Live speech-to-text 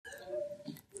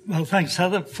Well, thanks,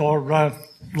 Heather, for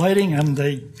leading and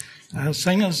the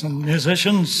singers and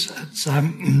musicians. It's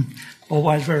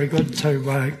always very good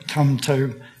to come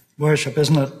to worship,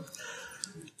 isn't it?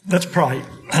 Let's pray.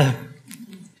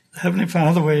 Heavenly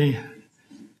Father, we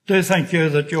do thank you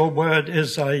that your word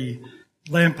is a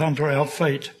lamp unto our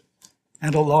feet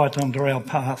and a light unto our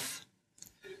path.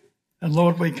 And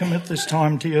Lord, we commit this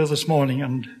time to you this morning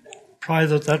and pray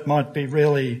that that might be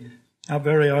really our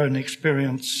very own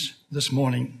experience this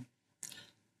morning.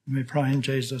 And we pray in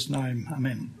Jesus' name.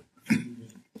 Amen. I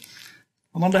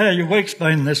wonder how your week's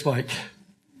been this week.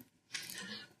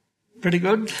 Pretty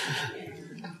good?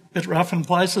 Bit rough in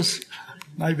places,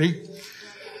 maybe.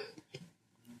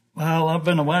 Well, I've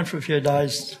been away for a few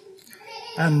days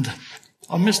and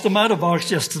I missed the motorbikes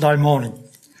yesterday morning.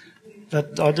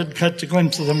 But I did catch a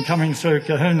glimpse of them coming through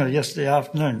Kahuna yesterday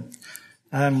afternoon.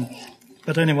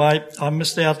 But anyway, I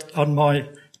missed out on my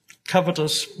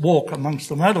covetous walk amongst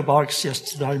the motorbikes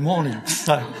yesterday morning.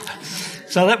 So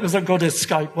that was a good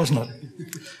escape, wasn't it?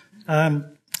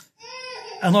 And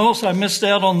I also missed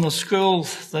out on the school,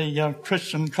 the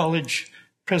Christian College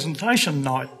presentation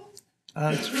night.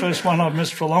 It's the first one I've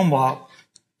missed for a long while.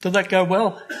 Did that go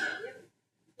well?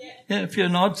 Yeah, a few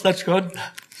nods, that's good.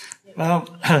 Well,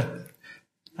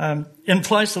 in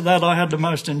place of that, I had the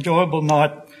most enjoyable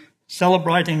night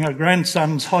celebrating a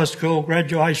grandson's high school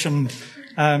graduation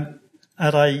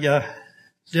at a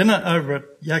dinner over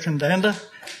at Yakandanda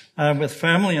with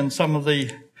family and some of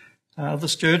the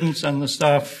students and the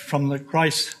staff from the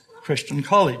Grace Christian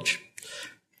College.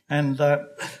 And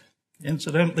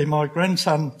incidentally, my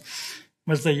grandson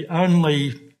was the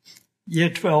only Year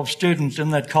 12 student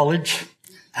in that college,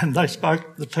 and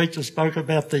the teacher spoke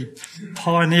about the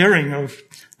pioneering of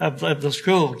the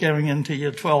school going into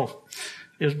Year 12.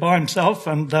 He was by himself,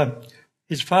 and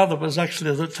his father was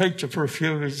actually the teacher for a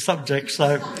few of his subjects,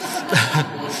 so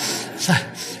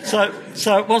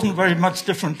it wasn't very much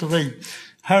different to the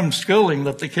homeschooling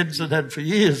that the kids had had for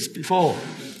years before.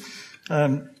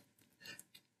 But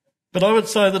I would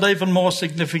say that even more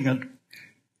significant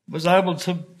was able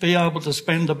to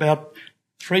spend about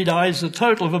 3 days, a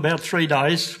total of about 3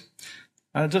 days,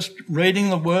 just reading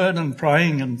the word and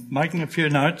praying and making a few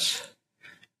notes,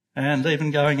 and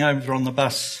even going over on the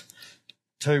bus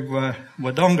to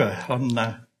Wodonga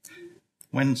on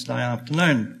Wednesday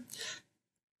afternoon.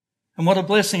 And what a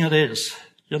blessing it is.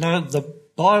 You know, the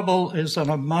Bible is an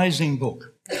amazing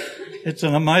book. It's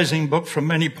an amazing book from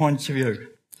many points of view.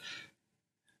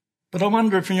 But I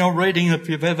wonder if in your reading, if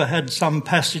you've ever had some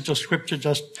passage of Scripture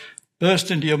just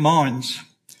burst into your minds,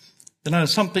 you know,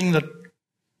 something that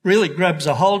really grabs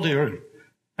a hold of you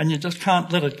and you just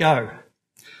can't let it go.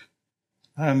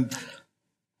 And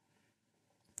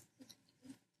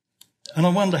I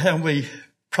wonder how we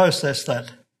process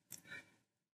that.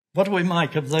 What do we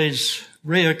make of these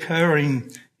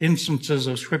reoccurring instances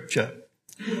of Scripture?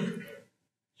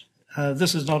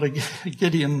 This is not a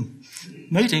Gideon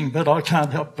meeting, but I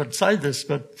can't help but say this.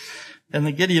 But in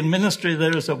the Gideon ministry,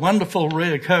 there is a wonderful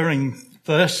reoccurring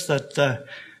verse that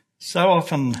so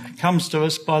often comes to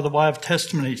us by the way of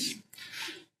testimonies.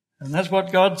 And that's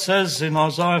what God says in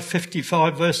Isaiah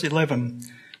 55 verse 11.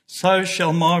 So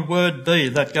shall my word be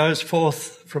that goes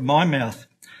forth from my mouth.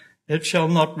 It shall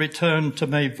not return to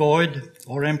me void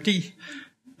or empty,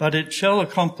 but it shall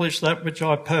accomplish that which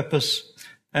I purpose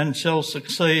and shall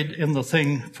succeed in the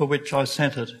thing for which I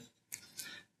sent it.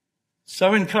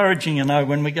 So encouraging, you know,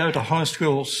 when we go to high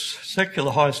schools,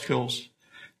 secular high schools,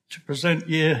 to present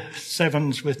Year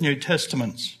 7s with New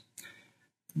Testaments.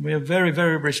 We are very,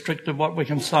 very restricted what we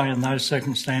can say in those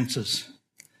circumstances.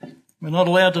 We're not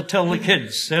allowed to tell the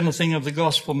kids anything of the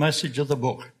gospel message of the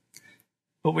book.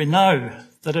 But we know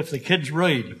that if the kids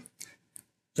read,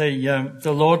 the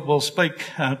Lord will speak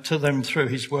to them through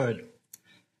his word.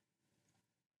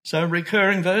 So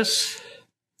recurring verse,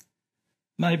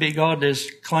 maybe God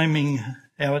is claiming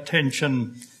our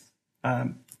attention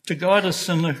to guide us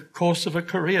in the course of a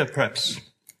career perhaps,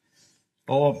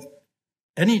 or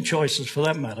any choices for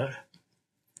that matter.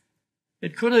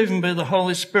 It could even be the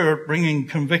Holy Spirit bringing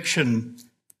conviction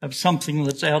of something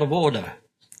that's out of order,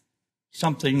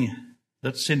 something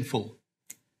that's sinful.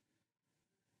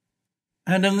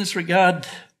 And in this regard,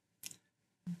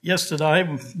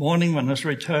 yesterday morning when I was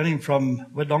returning from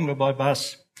Wodonga by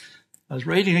bus, I was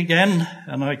reading again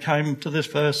and I came to this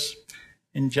verse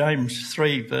in James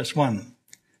 3 verse 1.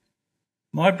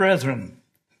 My brethren,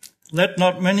 let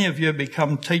not many of you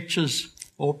become teachers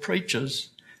or preachers,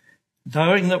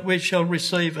 knowing that we shall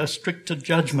receive a stricter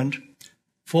judgment,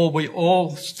 for we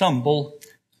all stumble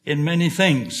in many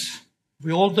things.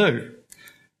 We all do.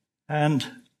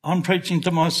 And I'm preaching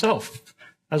to myself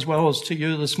as well as to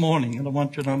you this morning, and I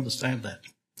want you to understand that.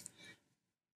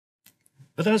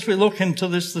 But as we look into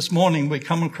this morning, we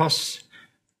come across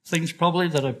things probably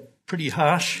that are pretty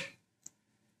harsh,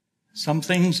 some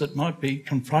things that might be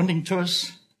confronting to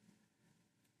us,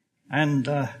 and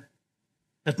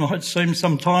it might seem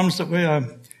sometimes that we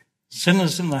are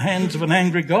sinners in the hands of an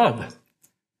angry God,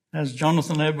 as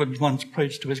Jonathan Edwards once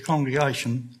preached to his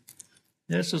congregation.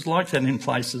 Yes, it's like that in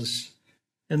places.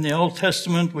 In the Old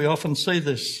Testament, we often see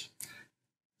this,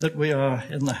 that we are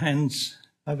in the hands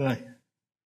of an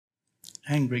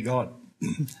angry God.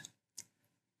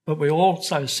 But we're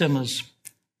also sinners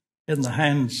in the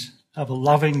hands of a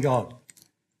loving God,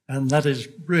 and that is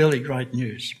really great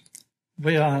news.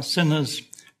 We are sinners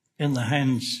in the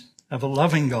hands of a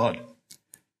loving God.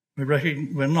 We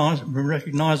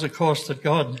recognise, of course, that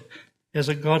God is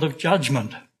a God of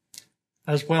judgment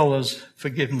as well as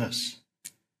forgiveness.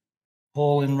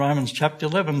 Paul in Romans chapter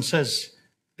 11 says,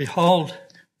 "Behold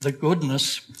the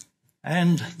goodness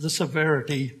and the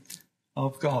severity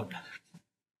of God."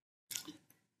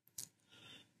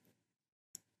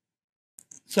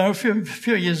 So a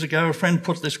few years ago, a friend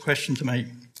put this question to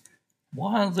me: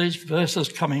 why are these verses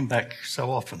coming back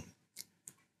so often?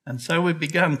 And so we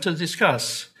began to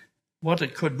discuss what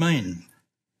it could mean.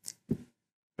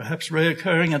 Perhaps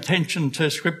reoccurring attention to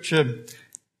Scripture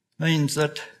means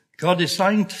that God is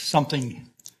saying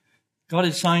something. God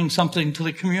is saying something to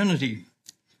the community.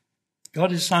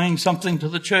 God is saying something to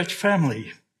the church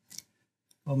family.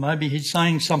 Or maybe he's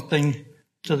saying something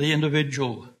to the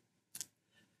individual.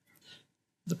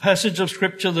 The passage of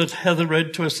Scripture that Heather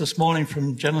read to us this morning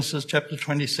from Genesis chapter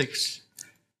 26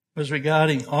 was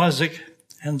regarding Isaac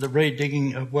and the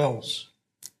redigging of wells.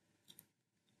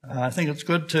 I think it's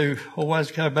good to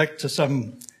always go back to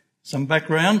some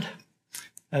background.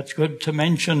 It's good to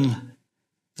mention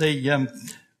the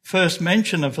first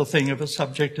mention of a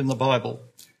subject in the Bible.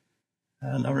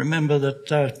 And I remember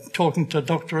that talking to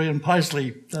Dr. Ian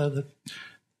Paisley, the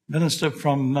minister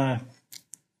from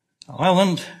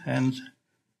Ireland and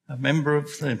a member of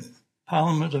the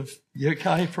Parliament of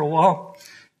UK for a while,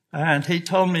 and he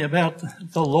told me about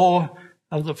the law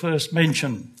of the first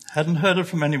mention. Hadn't heard it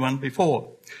from anyone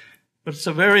before, but it's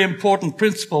a very important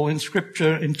principle in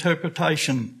Scripture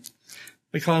interpretation,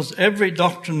 because every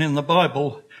doctrine in the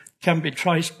Bible can be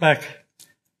traced back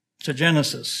to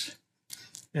Genesis.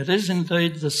 It is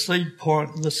indeed the seed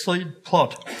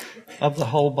plot of the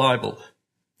whole Bible.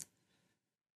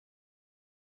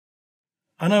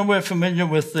 I know we're familiar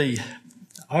with the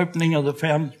opening of the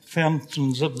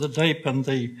fountains of the deep and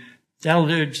the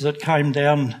deluge that came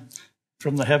down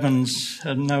from the heavens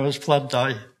in Noah's flood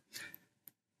day.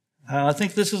 I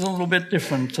think this is a little bit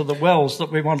different to the wells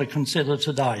that we want to consider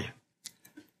today.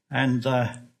 And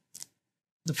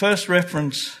the first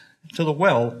reference to the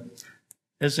well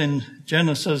is in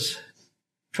Genesis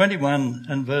 21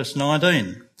 and verse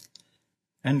 19.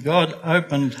 And God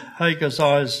opened Hagar's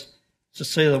eyes to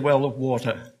see the well of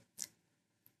water.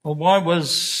 Well, why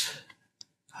was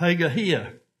Hagar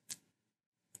here?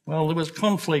 Well, there was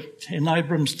conflict in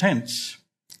Abram's tents.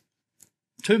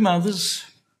 2 mothers,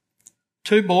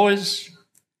 2 boys,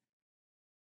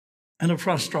 and a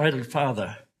frustrated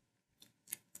father.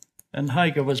 And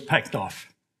Hagar was packed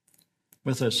off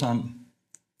with her son.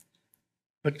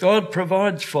 But God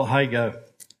provides for Hagar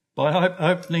by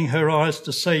opening her eyes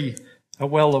to see a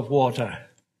well of water.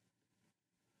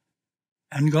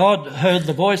 And God heard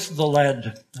the voice of the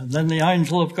lad, and then the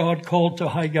angel of God called to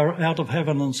Hagar out of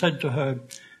heaven and said to her,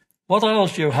 "What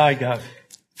ails you, Hagar?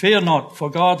 Fear not, for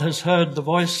God has heard the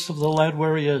voice of the lad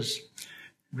where he is.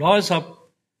 Rise up,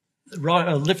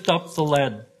 lift up the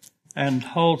lad, and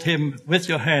hold him with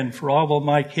your hand, for I will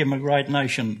make him a great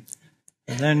nation."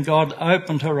 And then God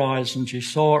opened her eyes, and she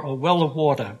saw a well of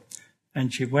water,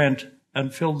 and she went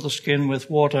and filled the skin with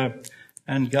water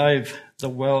and gave the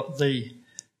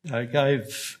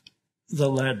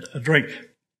lad a drink.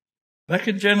 Back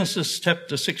in Genesis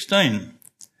chapter 16,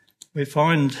 we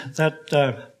find that,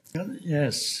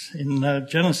 in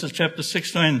Genesis chapter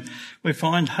 16, we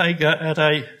find Hagar at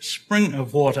a spring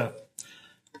of water.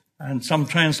 And some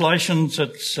translations,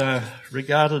 it's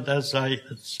regarded as a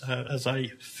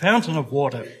fountain of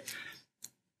water.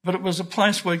 But it was a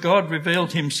place where God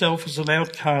revealed himself as an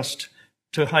outcast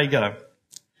to Hagar.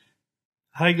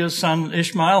 Hagar's son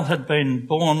Ishmael had been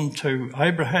born to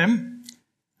Abraham,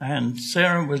 and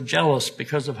Sarah was jealous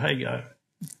because of Hagar.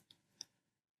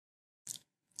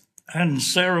 And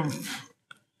Sarah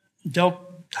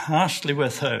dealt harshly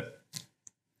with her,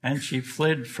 and she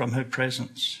fled from her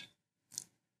presence.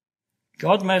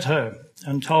 God met her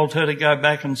and told her to go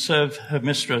back and serve her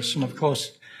mistress. And of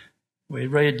course, we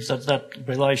read that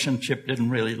relationship didn't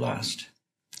really last.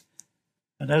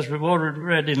 And as we've already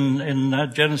read in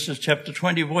Genesis chapter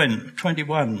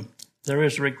 21, there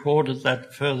is recorded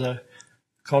that further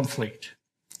conflict.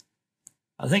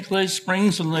 I think these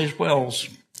springs and these wells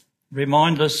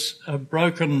remind us of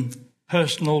broken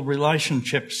personal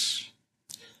relationships.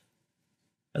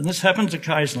 And this happens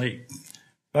occasionally,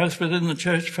 both within the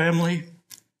church family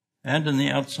and in the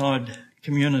outside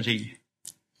community.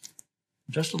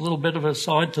 Just a little bit of a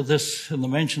side to this in the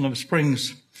mention of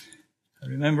springs. I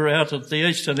remember out at the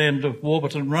eastern end of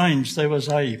Warburton Range, there was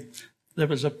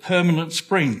a permanent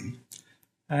spring,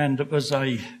 and it was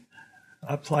a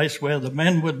place where the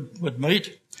men would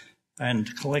meet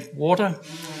and collect water.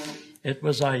 It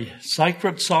was a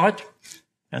sacred site,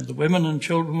 and the women and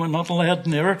children were not allowed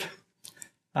near it.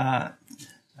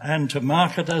 And to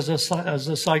mark it as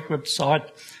a sacred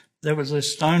site, there was a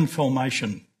stone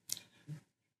formation.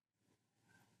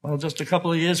 Well, just a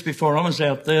couple of years before I was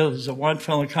out there was a white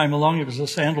fellow came along. He was a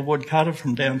sandalwood cutter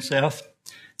from down south,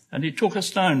 and he took a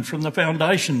stone from the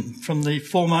foundation, from the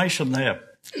formation there,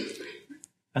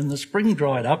 and the spring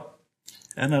dried up,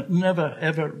 and it never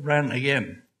ever ran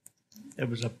again. It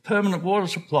was a permanent water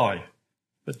supply,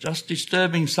 but just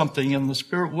disturbing something in the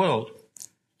spirit world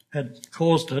had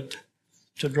caused it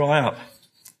to dry up.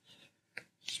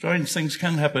 Strange things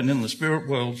can happen in the spirit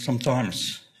world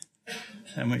sometimes,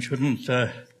 and we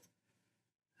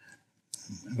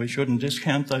shouldn't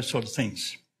discount those sort of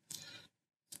things.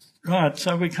 Right,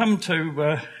 so we come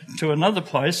to another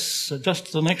place,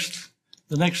 just the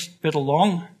next bit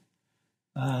along.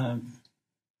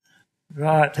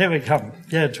 Right, here we come.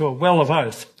 Yeah, to a well of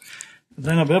oath.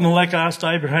 Then Abimelech asked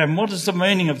Abraham, "What is the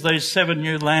meaning of these 7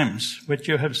 ewe lambs which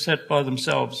you have set by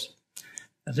themselves?"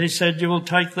 And he said, "You will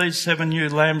take these 7 ewe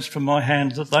lambs from my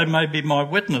hand, that they may be my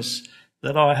witness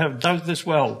that I have dug this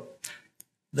well."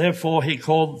 Therefore he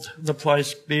called the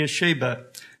place Beersheba,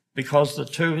 because the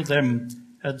 2 of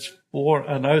them had swore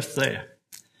an oath there.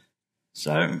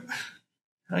 So,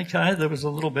 okay, there was a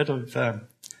little bit of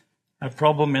a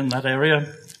problem in that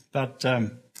area, but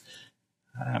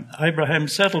Abraham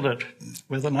settled it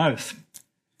with an oath.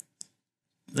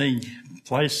 The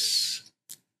place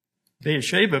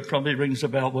Beersheba probably rings a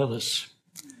bell with us,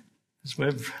 as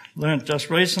we've learnt just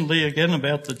recently again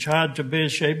about the charge of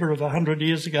Beersheba of 100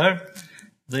 years ago,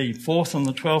 the 4th and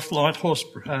the 12th Light Horse,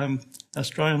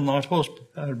 Australian Light Horse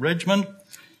Regiment.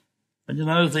 And you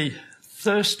know, the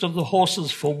thirst of the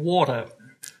horses for water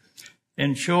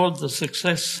ensured the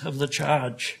success of the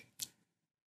charge,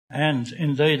 and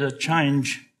indeed a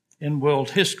change in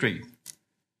world history.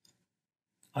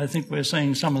 I think we're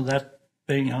seeing some of that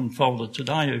being unfolded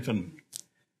today even.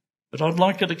 But I'd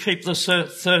like you to keep the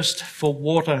thirst for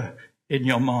water in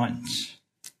your minds.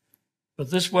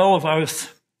 But this well of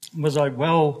oath was a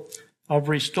well of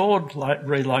restored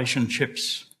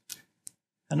relationships.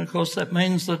 And of course that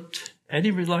means that any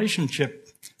relationship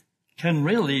can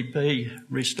really be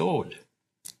restored.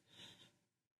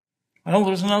 Well,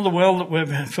 there's another well that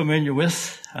we're familiar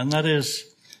with, and that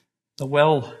is the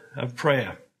well of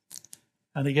prayer.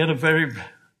 And again, a very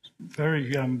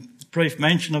brief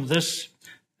mention of this.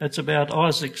 It's about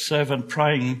Isaac's servant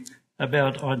praying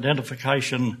about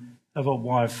identification of a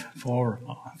wife for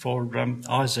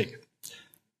Isaac.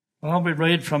 Well, we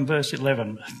read from verse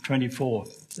 11:24.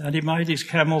 "And he made his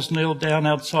camels kneel down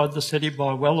outside the city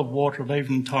by a well of water at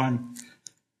eventime,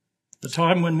 the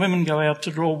time when women go out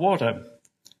to draw water.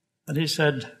 And he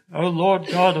said, O Lord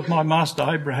God of my master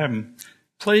Abraham,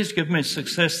 please give me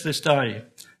success this day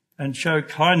and show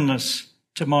kindness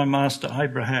to my master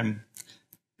Abraham.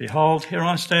 Behold, here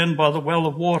I stand by the well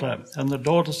of water, and the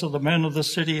daughters of the men of the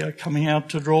city are coming out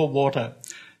to draw water.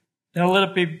 Now let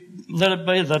it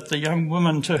be that the young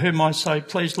woman to whom I say,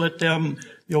 please let down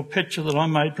your pitcher that I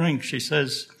may drink," she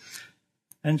says.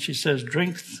 And she says,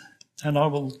 "Drink, and I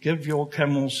will give your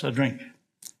camels a drink.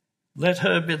 Let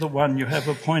her be the one you have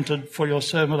appointed for your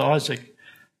servant Isaac,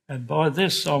 and by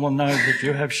this I will know that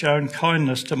you have shown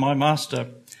kindness to my master."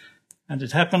 And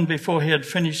it happened before he had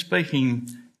finished speaking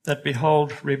that,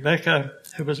 behold, Rebekah,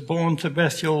 who was born to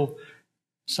Bethuel,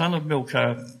 son of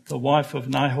Milcah, the wife of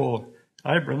Nahor,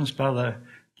 Abram's brother,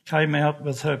 came out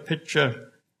with her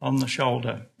pitcher on the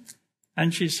shoulder.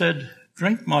 And she said,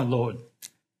 "Drink, my lord."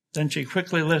 Then she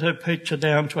quickly let her pitcher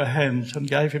down to her hand and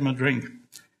gave him a drink.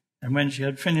 And when she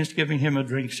had finished giving him a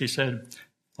drink, she said,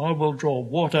 "I will draw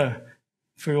water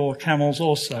for your camels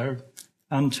also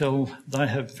until they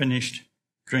have finished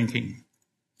drinking."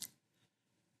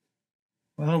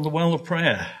 Well, the well of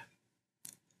prayer.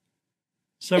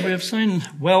 So we have seen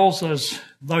wells as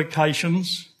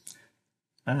locations,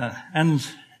 and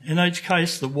in each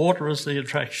case the water is the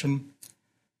attraction,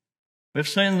 We've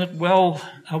seen that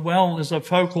a well is a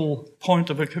focal point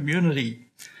of a community,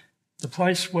 the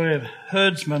place where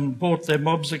herdsmen bought their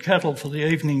mobs of cattle for the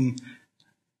evening,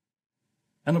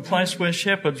 and a place where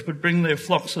shepherds would bring their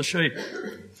flocks of sheep,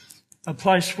 a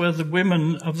place where the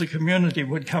women of the community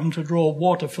would come to draw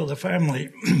water for the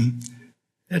family.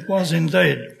 It was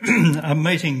indeed a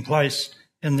meeting place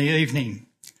in the evening,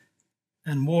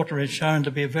 and water is shown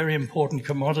to be a very important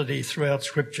commodity throughout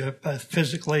Scripture, both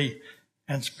physically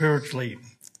and spiritually.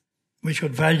 We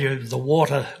should value the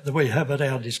water that we have at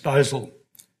our disposal.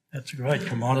 That's a great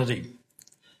commodity.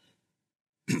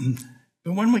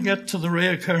 But when we get to the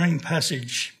reoccurring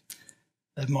passage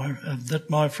that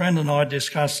my friend and I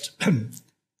discussed,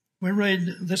 we read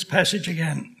this passage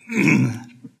again,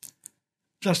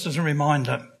 just as a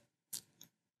reminder.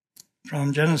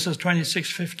 From Genesis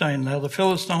 26:15, now the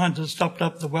Philistines had stopped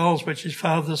up the wells which his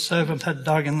father's servant had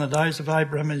dug in the days of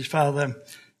Abraham his father,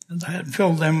 and they had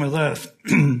filled them with earth.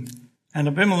 And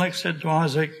Abimelech said to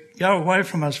Isaac, go away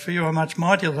from us, for you are much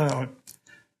mightier than I.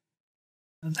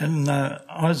 And then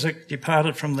Isaac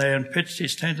departed from there and pitched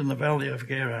his tent in the valley of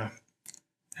Gerar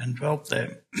and dwelt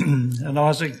there. And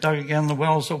Isaac dug again the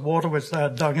wells of water which they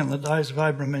had dug in the days of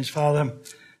Abraham his father,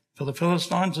 for the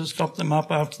Philistines had stopped them up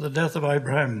after the death of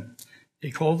Abraham. He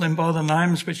called them by the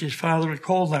names which his father had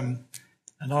called them.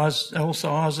 And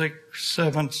also Isaac's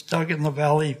servants dug in the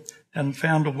valley and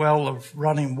found a well of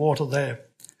running water there.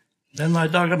 Then they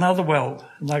dug another well,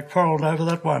 and they quarrelled over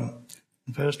that one.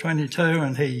 In verse 22,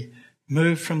 and he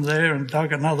moved from there and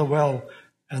dug another well,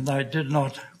 and they did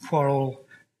not quarrel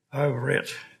over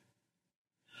it.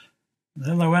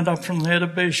 Then they went up from there to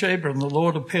Beersheba, and the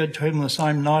Lord appeared to him the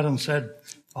same night and said,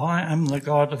 I am the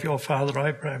God of your father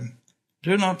Abraham.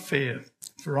 Do not fear,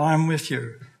 for I am with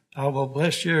you. I will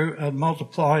bless you and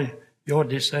multiply your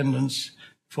descendants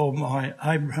for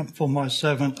my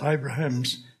servant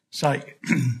Abraham's sake.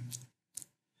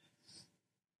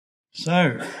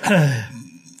 So,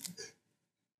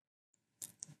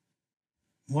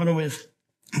 what do we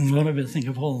think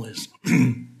of all this?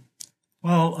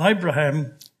 Well,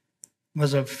 Abraham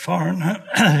was a foreigner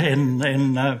in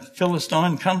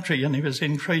Philistine country, and he was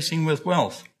increasing with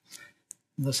wealth.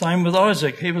 And the same with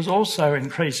Isaac. He was also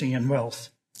increasing in wealth.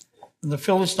 And the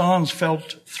Philistines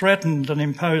felt threatened and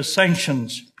imposed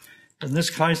sanctions. In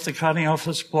this case, the cutting off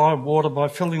the supply of water by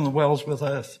filling the wells with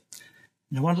earth.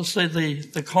 You want to see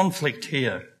the conflict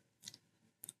here.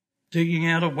 Digging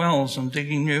out of wells and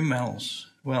digging new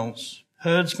wells.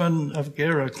 Herdsmen of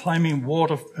Gerar claiming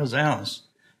water as ours.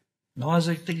 And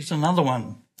Isaac digs another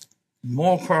one.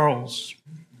 More quarrels.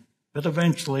 But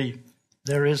eventually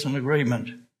there is an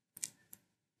agreement.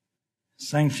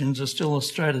 Sanctions are still a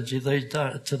strategy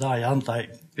today, aren't they,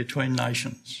 between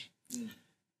nations?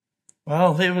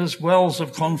 Well, there was wells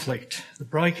of conflict, the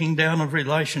breaking down of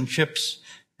relationships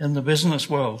in the business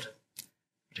world.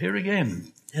 But here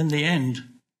again, in the end,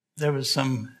 there was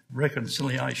some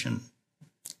reconciliation.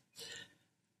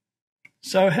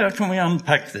 So how can we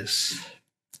unpack this?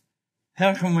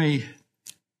 How can we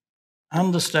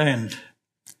understand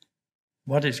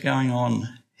what is going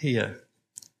on here?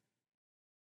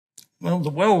 Well,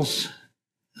 the wells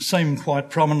seem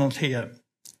quite prominent here.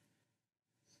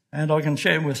 And I can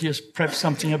share with you perhaps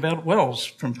something about wells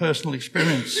from personal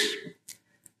experience.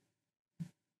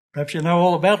 Perhaps you know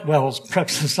all about wells.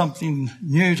 Perhaps there's something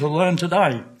new to learn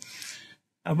today.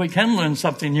 And we can learn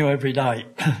something new every day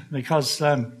because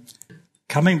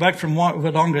coming back from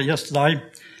Wodonga yesterday,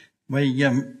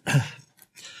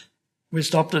 we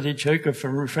stopped at Echuca for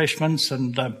refreshments,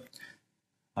 and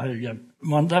I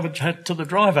wanted to have a chat to the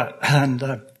driver and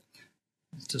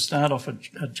to start off a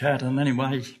chat. And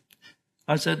anyway,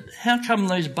 I said, how come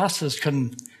these buses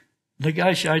can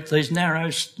negotiate these narrow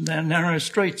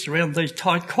streets around these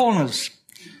tight corners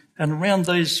and around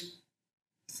these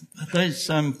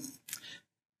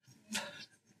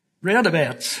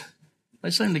roundabouts? They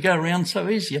seem to go around so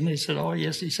easy. And he said, oh,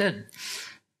 yes, he said.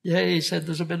 Yeah, he said,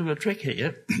 there's a bit of a trick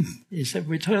here. He said,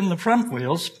 we turn the front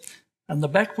wheels and the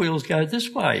back wheels go this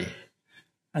way.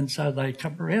 And so they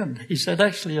come around. He said,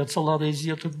 actually, it's a lot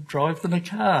easier to drive than a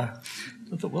car.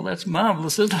 I thought, well, that's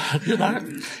marvellous, isn't it? You know,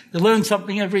 you learn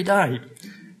something every day.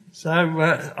 So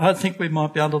I think we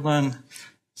might be able to learn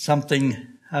something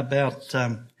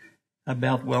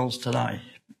about wells today.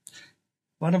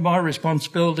 One of my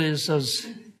responsibilities as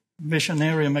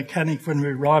missionary and mechanic when we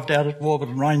arrived out at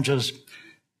Warburton Ranges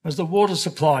was the water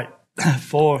supply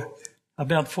for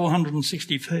about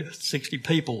 460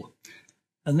 people.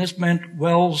 And this meant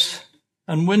wells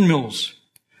and windmills.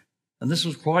 And this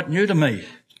was quite new to me.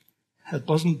 It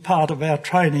wasn't part of our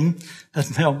training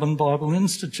at Melbourne Bible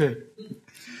Institute.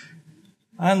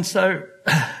 And so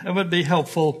it would be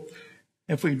helpful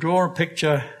if we draw a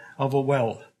picture of a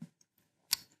well.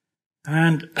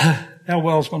 And our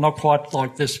wells were not quite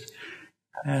like this.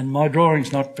 And my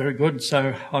drawing's not very good,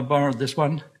 so I borrowed this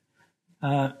one.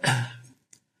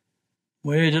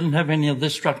 We didn't have any of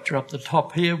this structure up the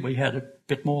top here. We had a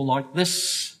bit more like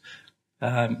this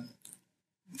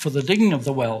for the digging of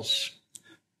the wells.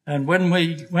 And when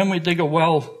we dig a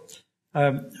well,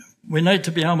 we need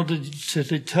to be able to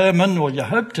determine, or you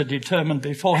hope to determine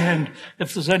beforehand,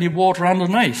 if there's any water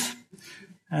underneath.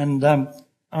 And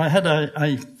I had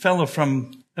a fella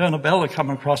from Ernabella come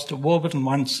across to Warburton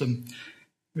once, and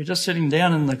we were just sitting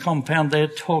down in the compound there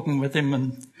talking with him,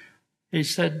 and he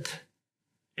said,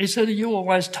 "Are you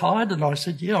always tired?" And I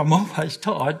said, "Yeah, I'm always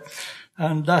tired."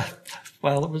 And,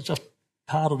 well, it was just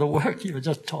part of the work. You were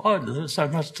just tired. There was so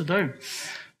much to do.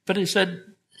 But he said,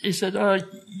 "Oh,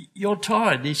 you're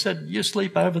tired." He said, "You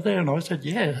sleep over there?" And I said,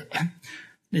 "Yeah." And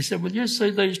he said, "Well, you see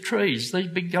these trees, these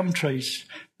big gum trees.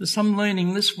 There's some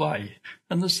leaning this way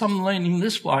and there's some leaning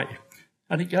this way.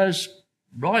 And it goes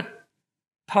right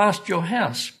past your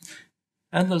house.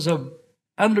 And there's a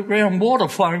underground water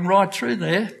flowing right through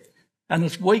there. And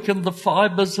it's weakened the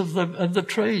fibres of the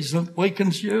trees, and it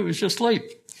weakens you as you sleep."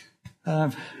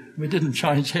 We didn't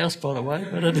change house, by the way,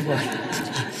 but anyway.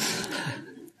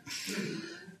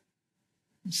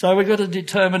 So we've got to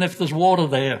determine if there's water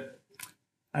there.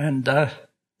 And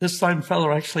this same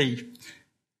fella actually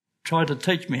tried to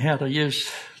teach me how to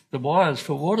use the wires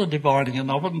for water dividing,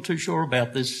 and I wasn't too sure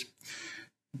about this.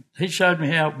 He showed me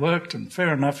how it worked, and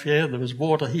fair enough, yeah, there was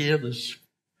water here, there's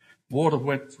water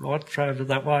went right over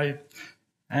that way.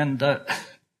 And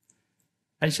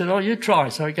he said, "Oh, you try."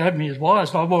 So he gave me his wires,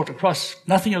 and I walked across,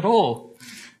 nothing at all.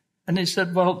 And he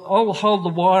said, "Well, I'll hold the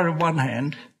wire in one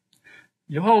hand,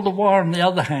 you hold the wire in the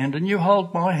other hand, and you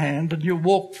hold my hand, and you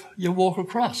walk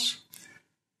across."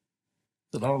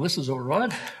 I said, "Oh, this is all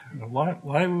right." And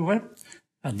away we went,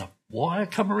 and the wire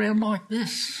come around like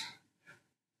this.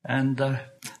 And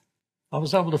I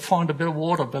was able to find a bit of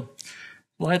water, but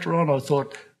later on I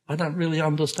thought, I don't really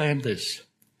understand this.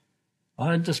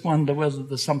 I just wonder whether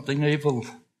there's something evil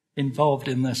involved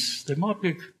in this. There might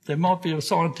be a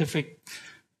scientific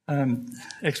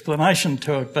explanation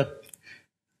to it, but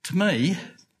to me,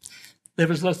 there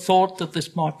was the thought that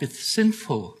this might be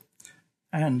sinful.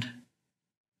 And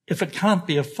if it can't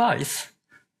be of faith,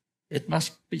 it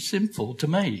must be sinful to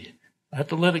me. I had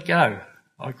to let it go.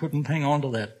 I couldn't hang on to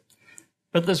that.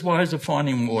 But there's ways of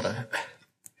finding water.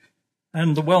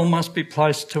 And the well must be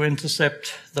placed to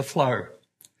intercept the flow.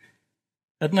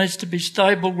 It needs to be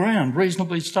stable ground,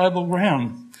 reasonably stable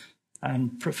ground,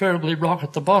 and preferably rock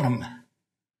at the bottom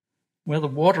where the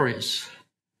water is.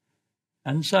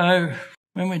 And so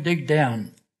when we dig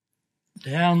down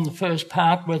the first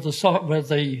part where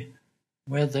the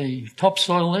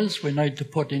topsoil is, we need to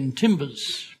put in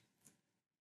timbers.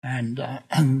 And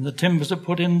the timbers are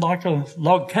put in like a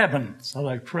log cabin, so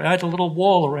they create a little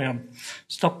wall around,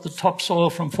 stop the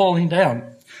topsoil from falling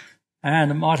down.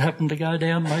 And it might happen to go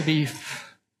down maybe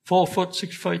 4 foot,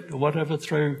 6 feet, or whatever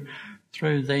through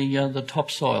the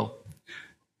topsoil.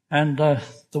 And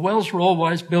the wells were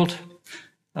always built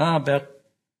about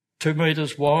 2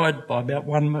 metres wide by about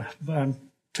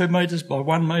 2 metres by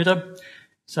 1 metre.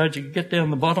 So you could get down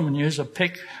the bottom and use a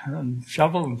pick and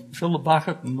shovel and fill the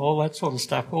bucket and all that sort of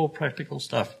stuff, all practical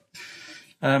stuff.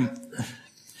 But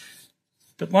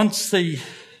once the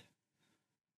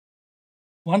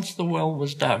well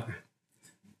was dug,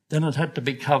 then it had to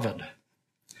be covered.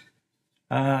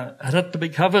 It had to be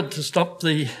covered to stop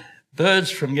the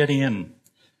birds from getting in.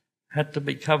 It had to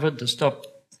be covered to stop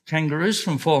kangaroos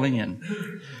from falling in.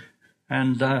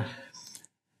 And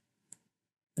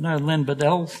Len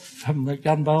Bedell from the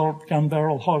Gun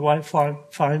Barrel Highway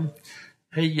fame,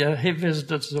 he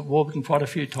visited us at Warburton quite a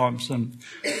few times, and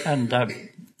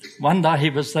one day he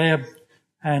was there,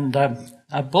 and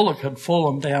a bullock had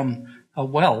fallen down a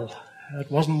well.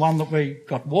 It wasn't one that we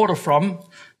got water from,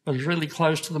 but it was really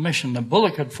close to the mission. The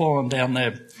bullock had fallen down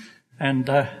there, and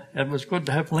it was good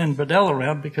to have Len Bedell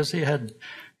around because he had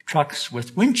trucks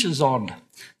with winches on,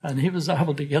 and he was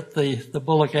able to get the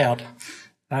bullock out.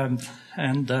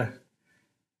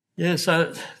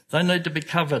 So they need to be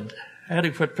covered,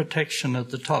 adequate protection at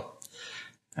the top.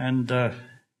 And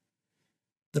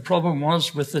the problem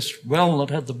was with this well that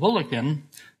had the bullock in,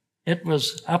 it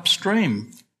was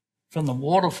upstream from the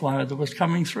water flow that was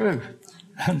coming through.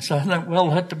 And so that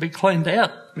well had to be cleaned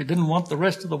out. We didn't want the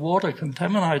rest of the water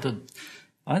contaminated.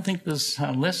 I think there's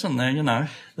a lesson there,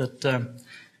 that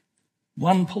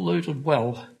one polluted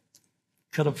well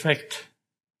could affect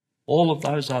all of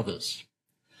those others.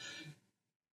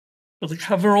 But the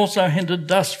cover also hindered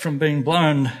dust from being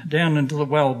blown down into the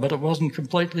well, but it wasn't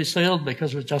completely sealed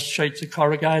because it was just sheets of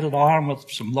corrugated iron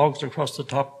with some logs across the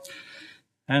top.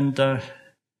 And the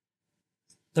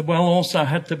well also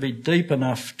had to be deep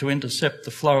enough to intercept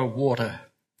the flow of water.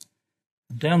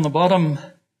 Down the bottom,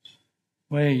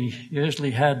 we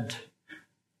usually had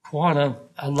quite a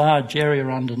large area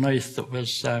underneath that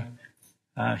was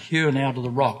hewn out of the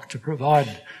rock to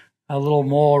provide a little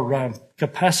more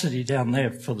capacity down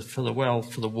there for the well,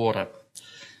 for the water.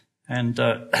 And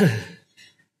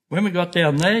when we got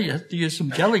down there, you had to use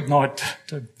some gelignite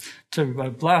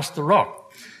to blast the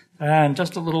rock. And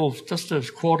just a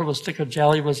quarter of a stick of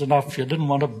jelly was enough. You didn't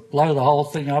want to blow the whole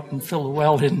thing up and fill the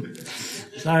well in.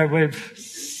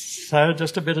 So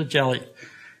just a bit of jelly.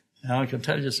 Now I can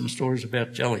tell you some stories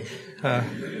about jelly.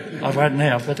 I won't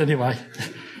now, but anyway.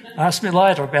 Ask me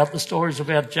later about the stories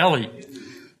about jelly.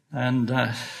 And,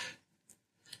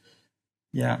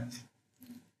 yeah.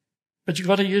 But you've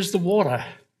got to use the water.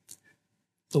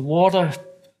 The water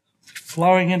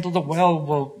flowing into the well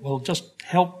will just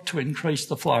help to increase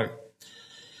the flow.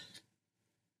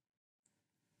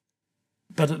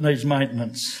 But it needs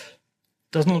maintenance.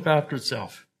 It doesn't look after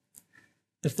itself.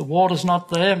 If the water's not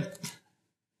there,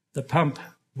 the pump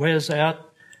wears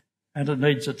out and it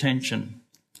needs attention.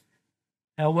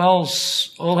 Our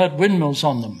wells all had windmills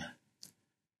on them,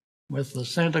 with the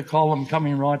centre column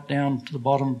coming right down to the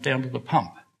bottom, down to the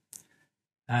pump.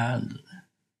 And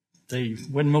the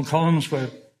windmill columns were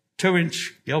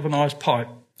 2-inch galvanised pipe,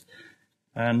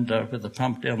 and with the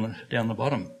pump down the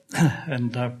bottom.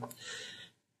 And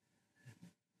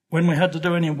when we had to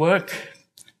do any work,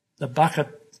 the bucket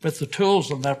with the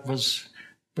tools and that was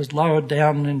lowered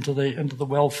down into the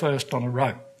well first on a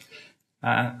rope,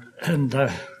 and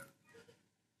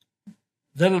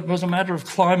then it was a matter of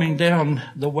climbing down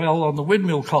the well on the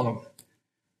windmill column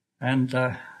and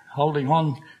holding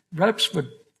on. Ropes were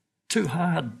too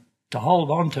hard to hold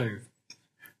on to,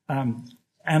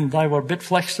 and they were a bit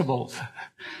flexible.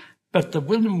 But the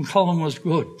windmill column was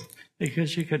good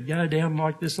because you could go down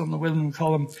like this on the windmill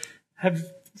column, have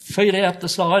feet out the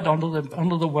side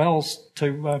onto the wells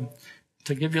to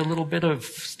give you a little bit of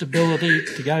stability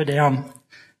to go down,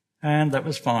 and that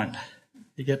was fine.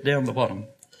 You get down the bottom.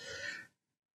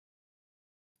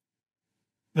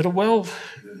 But a well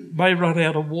may run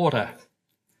out of water,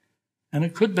 and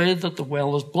it could be that the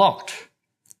well is blocked.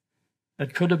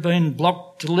 It could have been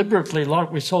blocked deliberately,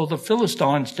 like we saw the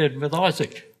Philistines did with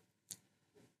Isaac.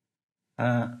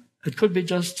 It could be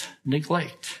just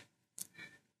neglect.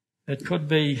 It could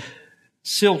be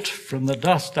silt from the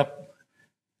dust up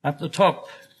the top,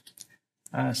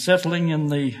 settling in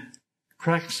the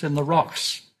cracks in the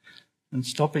rocks and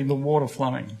stopping the water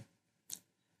flowing.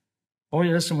 Oh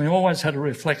yes, and we always had a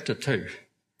reflector too.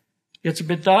 It's a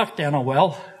bit dark down a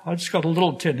well. I just got a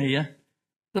little tin here,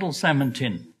 little salmon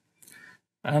tin.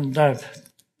 And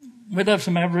we'd have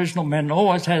some Aboriginal men,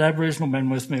 always had Aboriginal men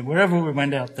with me. Wherever we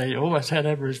went out there, always had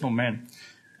Aboriginal men.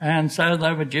 And so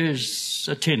they would use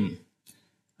a tin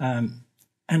and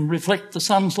reflect the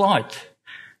sun's light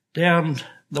down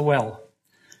the well.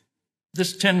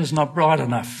 This tin is not bright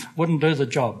enough, wouldn't do the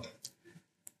job.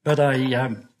 But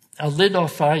a lid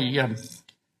off a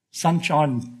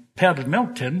sunshine powdered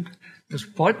milk tin was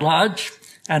quite large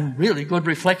and really good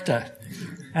reflector.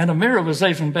 And a mirror was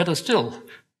even better still,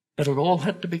 but it all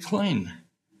had to be clean.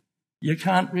 You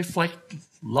can't reflect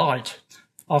light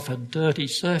off a dirty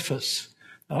surface.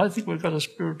 I think we've got a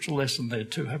spiritual lesson there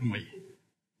too, haven't we?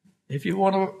 If you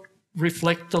want to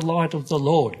reflect the light of the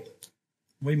Lord,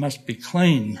 we must be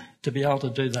clean to be able to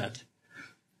do that.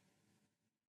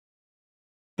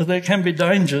 But there can be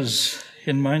dangers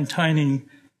in maintaining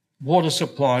water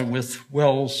supply with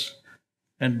wells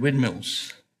and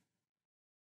windmills.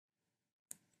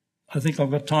 I think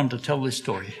I've got time to tell this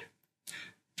story.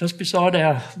 Just beside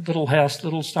our little house,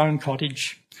 little stone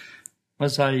cottage,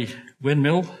 was a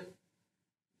windmill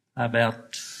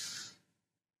about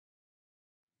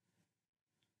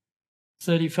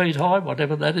 30 feet high,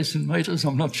 whatever that is in metres,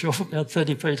 I'm not sure, about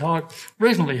 30 feet high,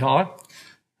 reasonably high.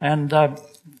 And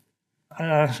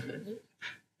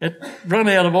it ran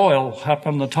out of oil up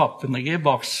on the top in the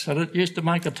gearbox, and it used to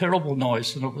make a terrible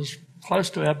noise, and it was close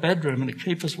to our bedroom, and it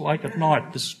kept us awake at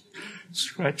night, just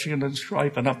scratching and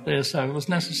scraping up there, so it was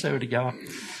necessary to go up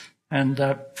and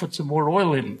put some more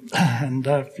oil in. And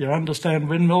if you understand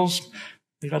windmills,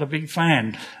 they've got a big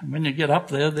fan, and when you get up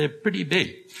there, they're pretty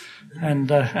big, and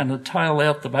a tail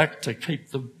out the back to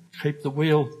keep the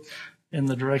wheel in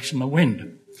the direction of the wind.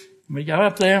 And we go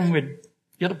up there and we'd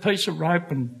get a piece of rope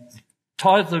and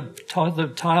tie the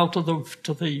tail to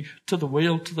the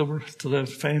wheel, to the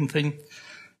fan thing,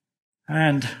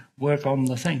 and work on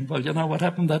the thing. Well, you know what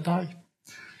happened that day?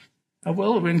 A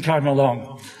whirlwind came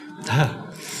along.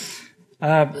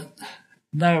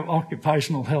 No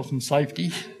occupational health and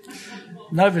safety.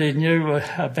 Nobody knew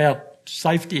about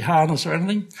safety harness or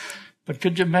anything. But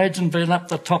could you imagine being up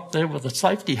the top there with a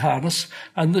safety harness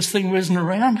and this thing whizzing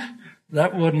around?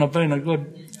 That wouldn't have been a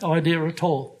good idea at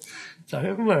all.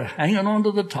 So we were hanging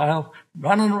onto the tail,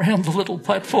 running around the little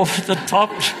platform at the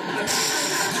top.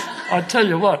 I tell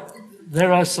you what,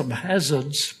 there are some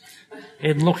hazards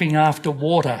in looking after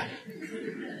water.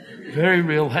 Very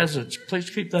real hazards. Please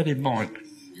keep that in mind.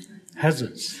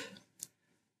 Hazards.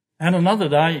 And another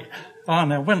day,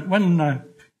 when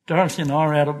Dorothy and I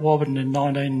were out at Warburton in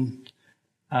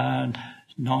 2010,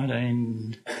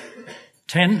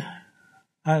 2010,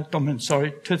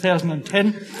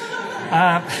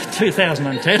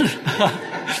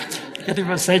 getting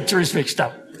my centuries mixed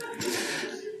up.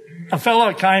 A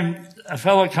fellow came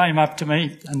up to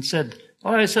me and said,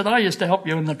 I used to help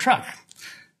you in the truck.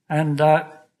 And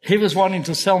he was wanting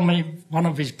to sell me one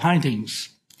of his paintings.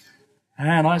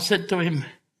 And I said to him,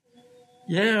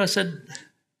 I said,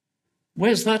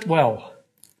 where's that well?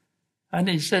 And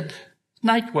he said,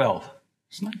 Snake Well.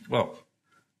 Snake Well.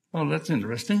 Well, that's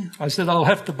interesting. I said, I'll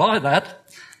have to buy that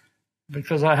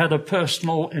because I had a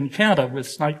personal encounter with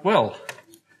Snake Well.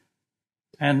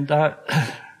 And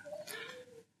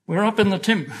we're up in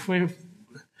the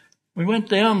we went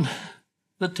down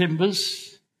the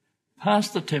timbers,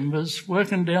 past the timbers,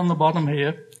 working down the bottom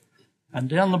here. And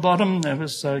down the bottom there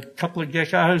was a couple of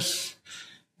geckos.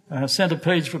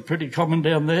 Centipedes were pretty common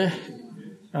down there.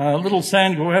 A little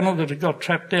sand goanna that had got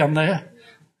trapped down there.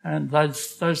 And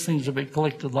those things will be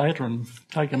collected later and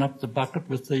taken up the bucket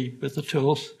with the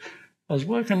tools. I was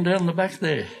working down the back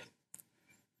there.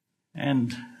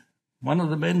 And one of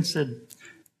the men said,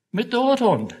 "Mit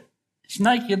Orton,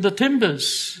 snake in the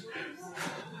timbers."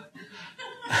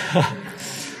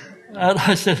 And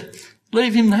I said,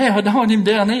 "Leave him there, I don't want him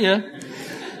down here."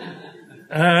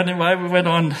 Anyway, we went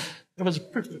on. It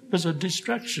was a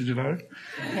distraction, you know.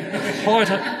 Quite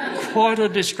a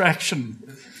distraction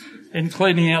in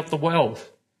cleaning out the well.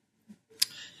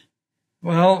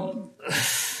 Well.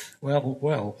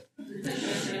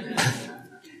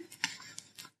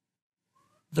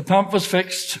 The pump was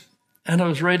fixed and it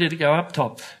was ready to go up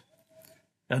top.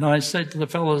 And I said to the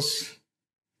fellas,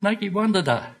 "Snakey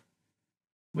Wandada,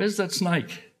 where's that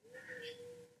snake?"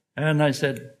 And they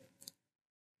said,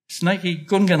 "Snakey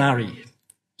Gunganari.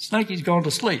 Snakey's gone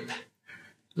to sleep."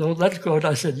 So that's good.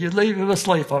 I said, "You leave him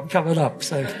asleep, I'm coming up."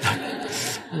 So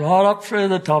right up through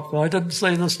the top, I didn't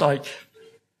see the snake.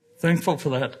 Thankful for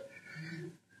that.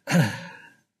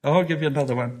 I'll give you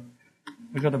another one.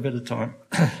 We've got a bit of time.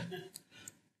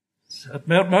 At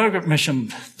Mount Margaret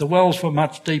Mission, the wells were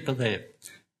much deeper there,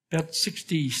 about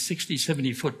 60,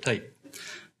 70 foot deep.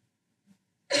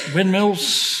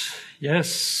 Windmills,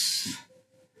 yes,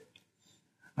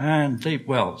 and deep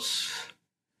wells.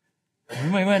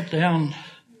 When we went down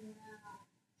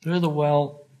through the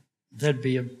well, there'd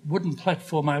be a wooden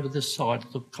platform over this side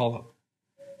of the column.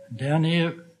 Down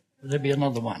here, there'd be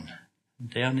another one.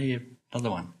 Down here, another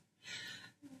one.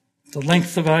 The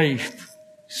length of a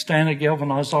standard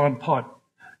galvanised iron pipe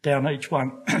down each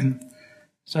one.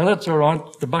 So that's all right.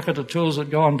 The bucket of tools had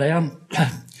gone down.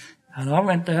 And I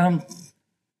went down.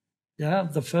 Yeah,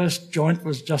 the first joint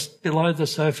was just below the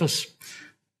surface.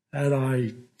 And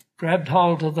I grabbed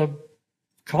hold of the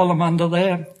column under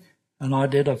there. And I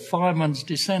did a fireman's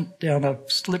descent down a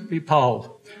slippery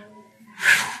pole.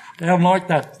 Down like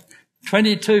that.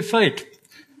 22 feet.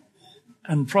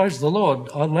 And praise the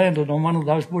Lord, I landed on one of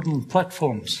those wooden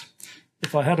platforms.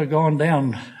 If I had gone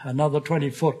down another 20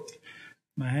 foot,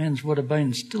 my hands would have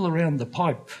been still around the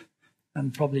pipe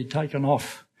and probably taken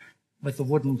off with the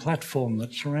wooden platform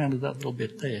that surrounded that little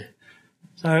bit there.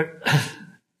 So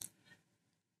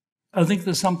I think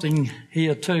there's something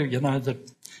here too, you know,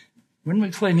 that when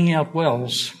we're cleaning out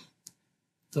wells,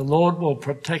 the Lord will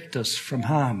protect us from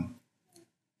harm.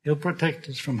 He'll protect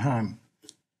us from harm.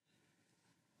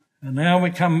 And now we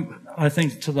come, I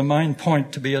think, to the main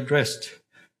point to be addressed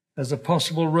as a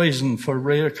possible reason for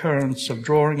reoccurrence of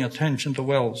drawing attention to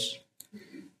wells.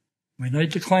 We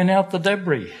need to clean out the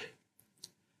debris.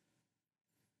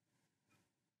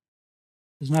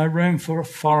 There's no room for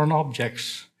foreign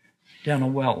objects down a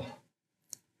well.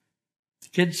 The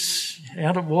kids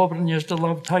out at Warburton used to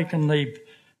love taking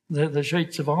the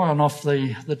sheets of iron off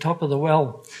the top of the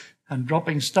well and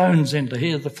dropping stones in to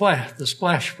hear the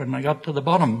splash when they got to the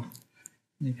bottom.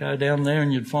 You go down there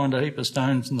and you'd find a heap of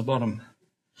stones in the bottom.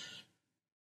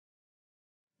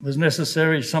 It was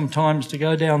necessary sometimes to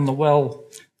go down the well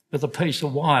with a piece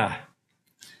of wire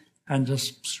and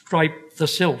just scrape the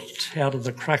silt out of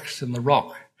the cracks in the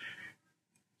rock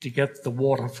to get the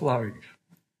water flowing.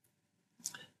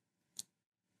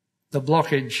 The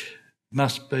blockage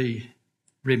must be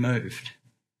removed.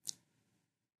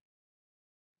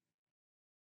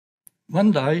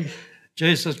 One day,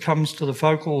 Jesus comes to the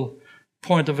focal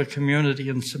point of a community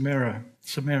in Samaria.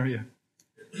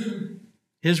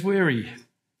 He's weary.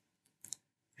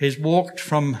 He's walked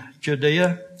from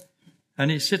Judea and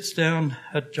he sits down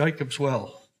at Jacob's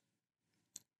well.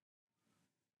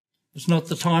 It's not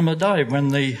the time of day when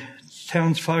the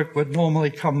townsfolk would normally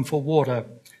come for water,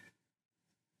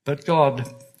 but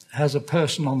God has a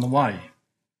person on the way.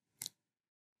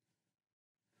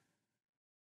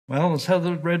 Well, as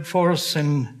Heather read for us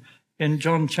in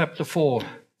John chapter 4,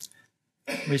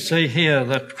 we see here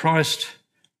that Christ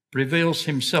reveals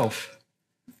himself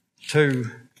to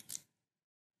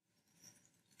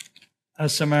a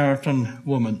Samaritan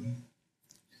woman.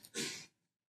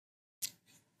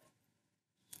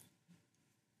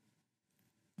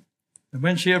 And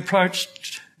when she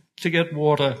approached to get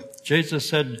water, Jesus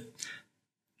said,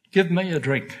 "Give me a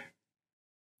drink."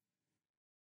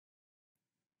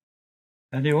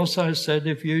 And he also said,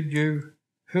 "If you knew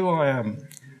who I am,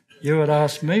 you would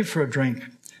ask me for a drink,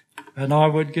 and I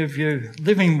would give you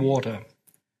living water."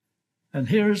 And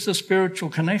here is the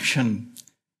spiritual connection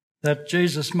that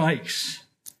Jesus makes.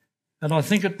 And I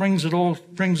think it brings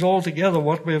all together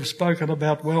what we have spoken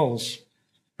about wells,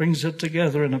 brings it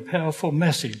together in a powerful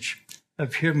message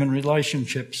of human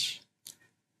relationships.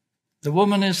 The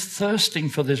woman is thirsting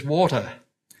for this water,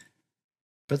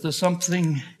 but there's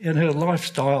something in her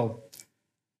lifestyle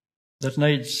that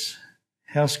needs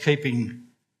housekeeping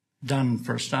done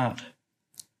for a start.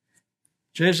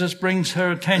 Jesus brings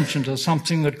her attention to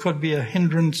something that could be a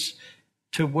hindrance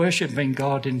to worshipping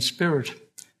God in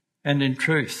spirit and in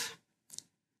truth.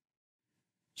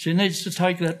 She needs to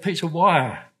take that piece of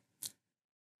wire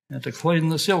and to clean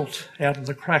the silt out of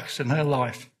the cracks in her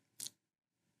life.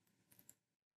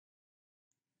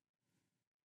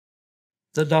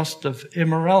 The dust of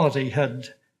immorality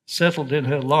had settled in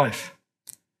her life,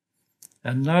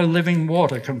 and no living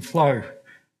water can flow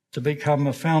to become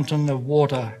a fountain of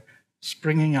water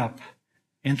springing up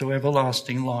into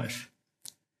everlasting life.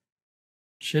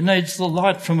 She needs the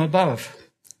light from above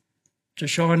to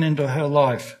shine into her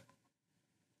life.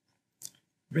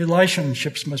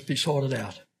 Relationships must be sorted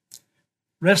out.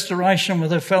 Restoration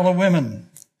with her fellow women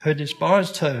who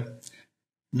despised her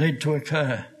need to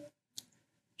occur.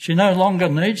 She no longer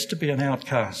needs to be an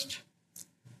outcast,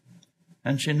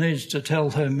 and she needs to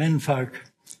tell her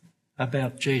menfolk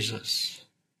about Jesus.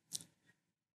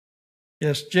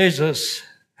 Yes, Jesus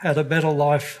had a better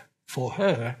life for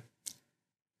her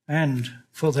and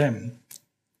for them.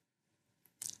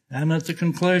 And at the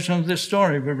conclusion of this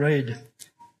story we read,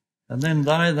 "And then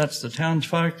they," that's the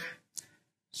townsfolk,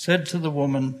 "said to the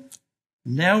woman,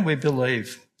 'Now we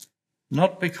believe,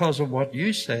 not because of what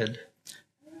you said,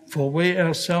 for we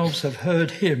ourselves have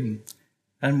heard him,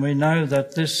 and we know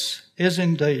that this is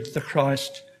indeed the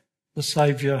Christ, the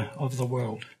Saviour of the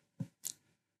world.'"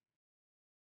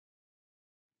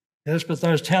 Yes, but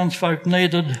those townsfolk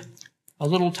needed a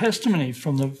little testimony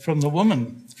from the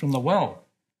woman, from the well,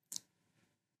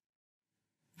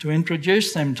 to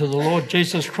introduce them to the Lord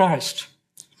Jesus Christ.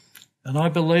 And I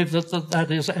believe that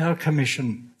is our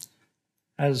commission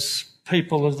as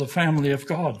people of the family of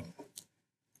God.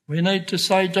 We need to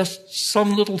say just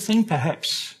some little thing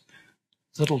perhaps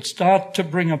that'll start to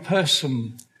bring a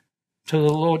person to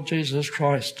the Lord Jesus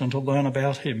Christ and to learn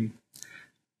about him.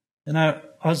 You know,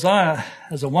 Isaiah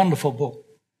is a wonderful book.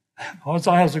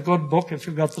 Isaiah is a good book if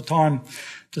you've got the time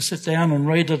to sit down and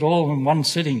read it all in one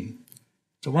sitting.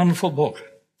 It's a wonderful book.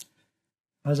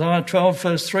 Isaiah 12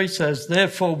 verse 3 says,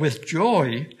 "Therefore with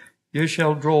joy you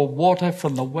shall draw water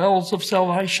from the wells of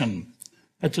salvation."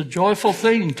 It's a joyful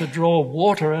thing to draw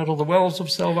water out of the wells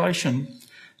of salvation.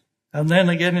 And then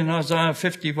again in Isaiah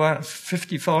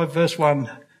 55 verse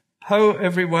 1, "Ho,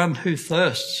 everyone who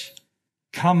thirsts,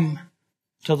 come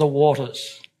to the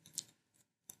waters."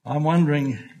 I'm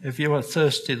wondering if you are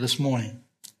thirsty this morning.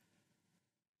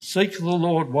 Seek the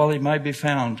Lord while he may be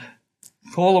found.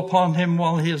 Call upon him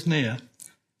while he is near.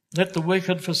 Let the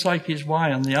wicked forsake his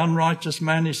way and the unrighteous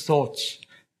man his thoughts.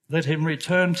 Let him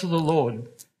return to the Lord,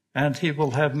 and he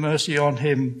will have mercy on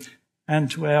him and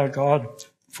to our God,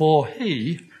 for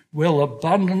he will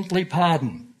abundantly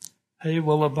pardon. He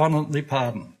will abundantly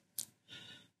pardon.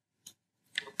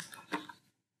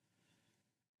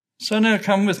 So now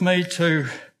come with me to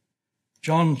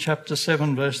John chapter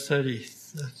 7 verse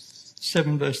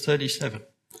 37.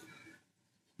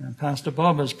 And Pastor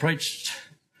Bob has preached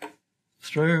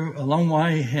through a long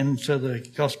way into the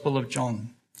Gospel of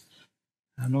John.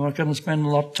 And I'm not going to spend a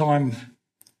lot of time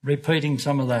repeating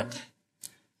some of that.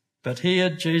 But here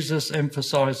Jesus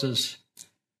emphasises,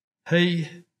 "He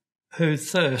who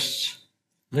thirsts,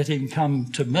 let him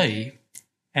come to me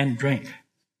and drink."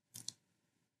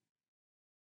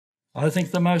 I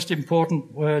think the most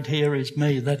important word here is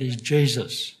me, that is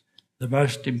Jesus, the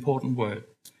most important word.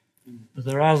 But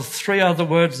there are three other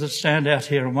words that stand out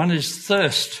here, and one is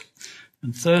thirst.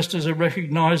 And thirst is a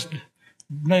recognised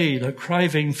need, a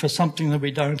craving for something that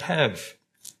we don't have.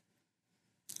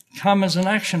 Come is an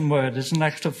action word, it's an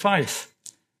act of faith.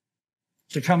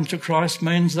 To come to Christ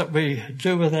means that we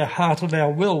do with our heart and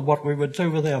our will what we would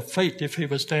do with our feet if he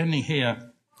were standing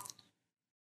here.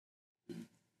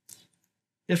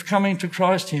 If coming to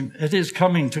Christ, it is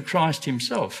coming to Christ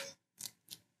himself.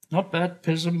 Not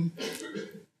baptism,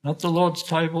 not the Lord's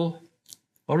table,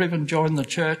 or even join the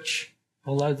church,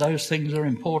 although those things are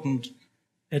important.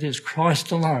 It is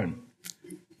Christ alone.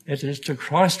 It is to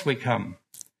Christ we come.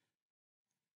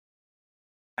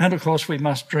 And of course we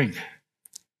must drink.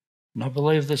 And I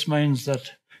believe this means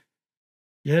that,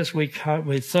 yes, we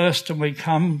thirst and we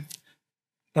come,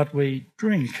 but we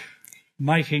drink,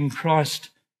 making Christ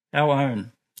our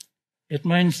own. It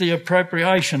means the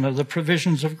appropriation of the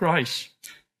provisions of grace.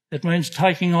 It means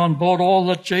taking on board all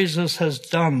that Jesus has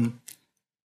done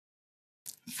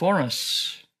for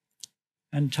us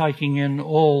and taking in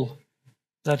all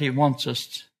that he wants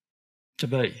us to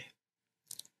be.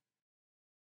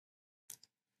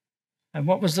 And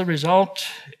what was the result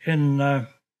in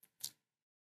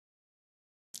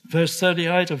verse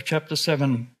 38 of chapter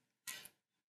 7?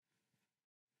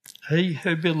 He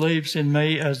who believes in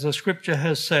me, as the scripture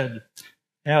has said,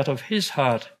 out of his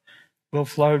heart will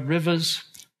flow rivers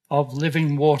of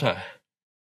living water.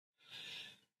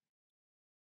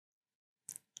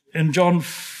 In John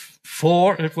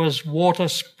 4, it was water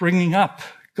springing up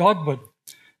Godward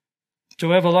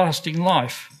to everlasting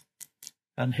life.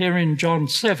 And here in John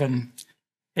 7,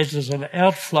 it is an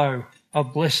outflow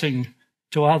of blessing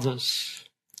to others.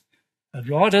 And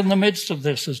right in the midst of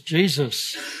this is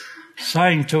Jesus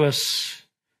saying to us,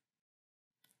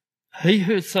 he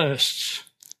who thirsts,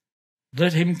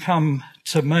 let him come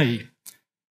to me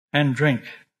and drink.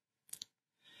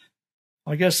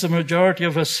 I guess the majority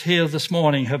of us here this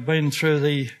morning have been through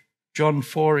the John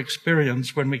 4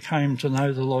 experience when we came to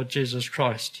know the Lord Jesus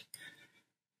Christ.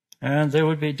 And there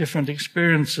would be different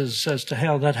experiences as to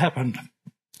how that happened.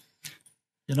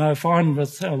 You know, I find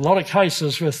with a lot of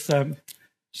cases with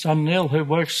son Neil, who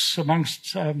works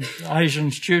amongst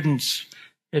Asian students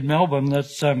in Melbourne,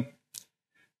 that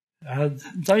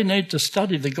they need to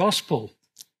study the gospel.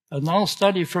 And they'll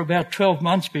study for about 12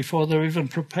 months before they're even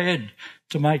prepared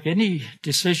to make any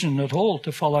decision at all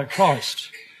to follow Christ.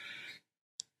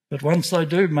 But once they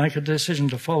do make a decision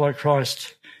to follow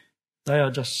Christ, they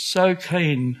are just so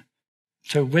keen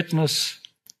to witness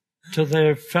to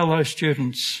their fellow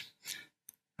students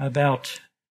about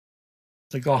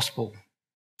the gospel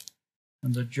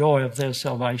and the joy of their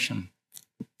salvation.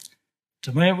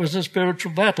 To me, it was a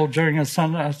spiritual battle during a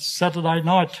Saturday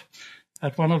night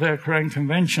at one of our Korean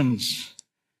conventions,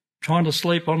 trying to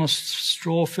sleep on a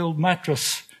straw-filled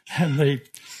mattress in the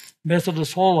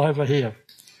Methodist hall over here.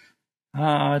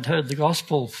 I'd heard the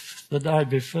gospel the day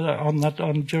before,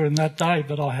 during that day,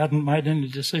 but I hadn't made any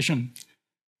decision.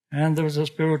 And there was a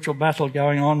spiritual battle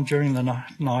going on during the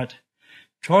night,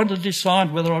 trying to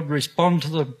decide whether I'd respond to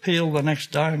the appeal the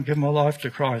next day and give my life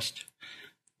to Christ.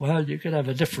 Well, you could have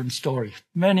a different story,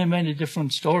 many, many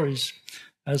different stories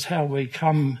as how we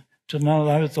come to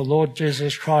know the Lord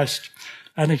Jesus Christ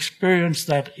and experience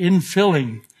that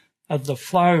infilling of the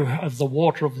flow of the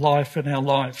water of life in our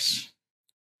lives.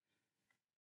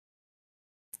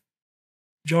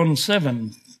 John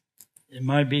 7, it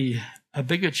may be a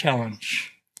bigger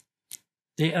challenge,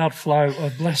 the outflow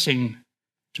of blessing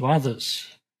to others.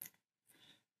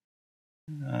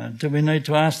 Do we need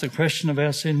to ask the question of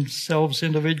ourselves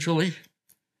individually?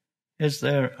 Is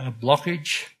there a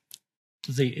blockage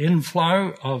to the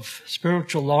inflow of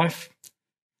spiritual life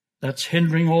that's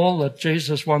hindering all that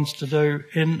Jesus wants to do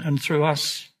in and through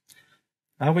us?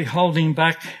 Are we holding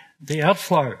back the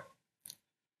outflow?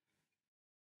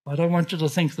 I don't want you to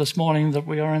think this morning that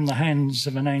we are in the hands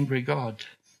of an angry God.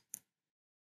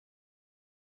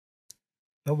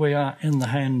 But we are in the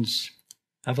hands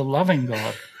of a loving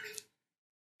God,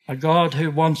 a God who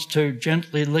wants to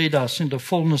gently lead us into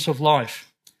fullness of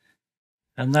life.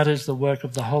 And that is the work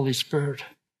of the Holy Spirit,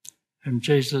 whom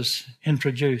Jesus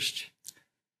introduced.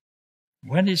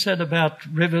 When he said about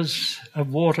rivers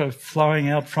of water flowing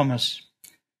out from us,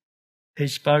 he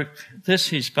spoke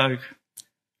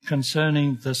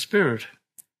concerning the Spirit,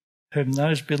 whom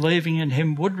those believing in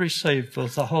him would receive, for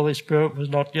the Holy Spirit was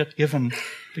not yet given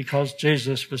because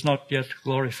Jesus was not yet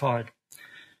glorified.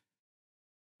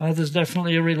 There's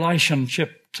definitely a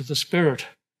relationship to the Spirit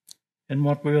in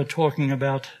what we were talking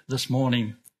about this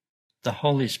morning, the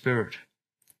Holy Spirit.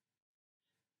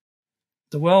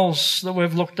 The wells that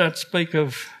we've looked at speak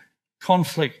of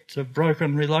conflict, of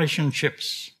broken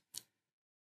relationships.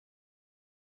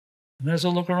 And as I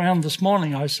look around this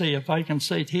morning, I see a vacant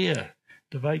seat here,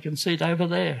 the vacant seat over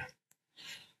there.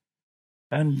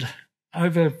 And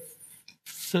over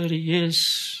 30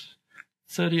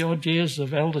 odd years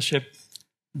of eldership,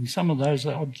 and some of those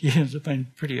odd years have been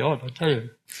pretty odd, I tell you.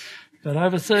 But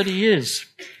over 30 years,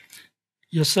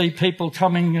 you see people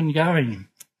coming and going.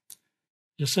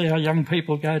 You see our young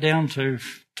people go down to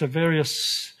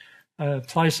various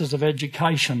places of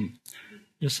education.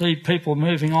 You see people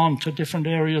moving on to different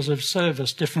areas of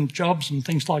service, different jobs and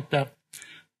things like that.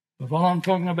 But what I'm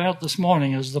talking about this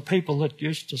morning is the people that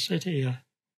used to sit here.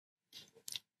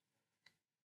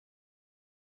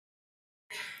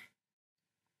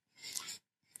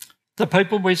 The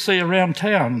people we see around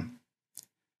town.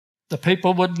 The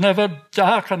people would never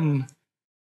darken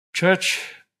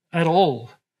church at all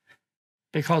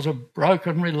because of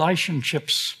broken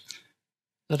relationships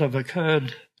that have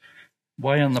occurred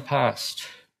way in the past.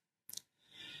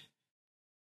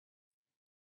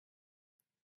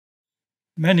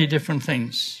 Many different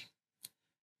things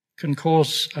can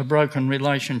cause a broken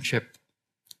relationship.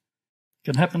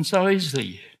 It can happen so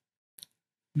easily.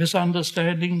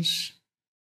 Misunderstandings,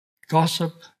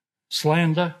 gossip,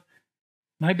 slander,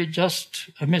 maybe just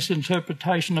a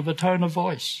misinterpretation of a tone of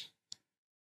voice.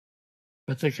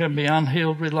 But there can be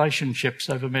unhealed relationships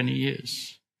over many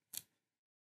years.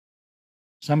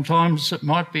 Sometimes it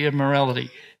might be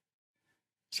immorality.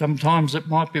 Sometimes it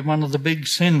might be one of the big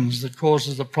sins that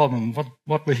causes the problem,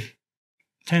 what we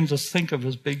tend to think of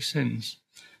as big sins.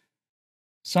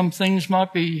 Some things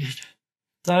might be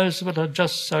those that are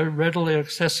just so readily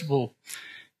accessible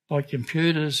by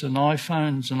computers and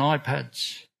iPhones and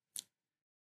iPads.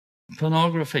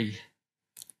 Pornography,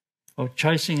 or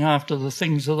chasing after the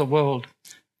things of the world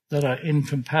that are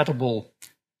incompatible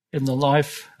in the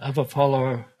life of a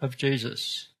follower of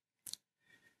Jesus.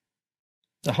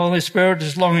 The Holy Spirit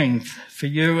is longing for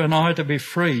you and I to be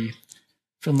free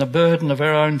from the burden of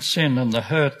our own sin and the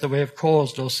hurt that we have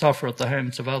caused or suffer at the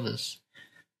hands of others.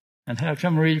 And how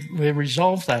can we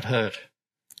resolve that hurt?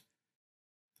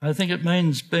 I think it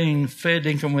means being fair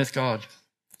dinkum with God.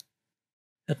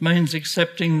 It means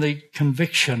accepting the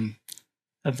conviction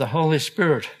of the Holy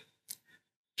Spirit.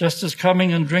 Just as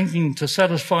coming and drinking to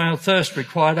satisfy our thirst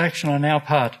required action on our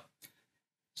part,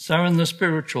 so in the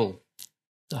spiritual,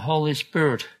 the Holy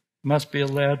Spirit must be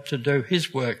allowed to do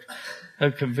his work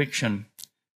of conviction.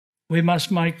 We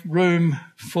must make room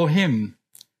for him,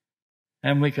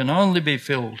 and we can only be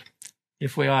filled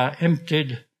if we are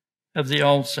emptied of the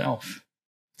old self.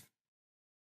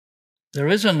 There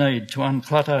is a need to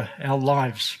unclutter our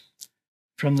lives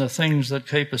from the things that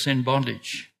keep us in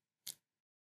bondage.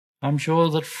 I'm sure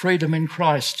that freedom in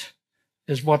Christ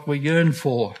is what we yearn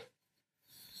for,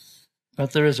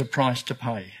 but there is a price to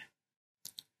pay.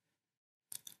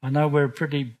 I know we're a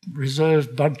pretty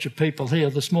reserved bunch of people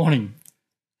here this morning,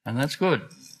 and that's good.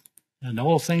 And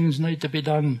all things need to be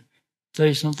done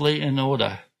decently in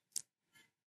order.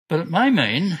 But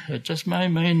it just may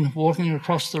mean walking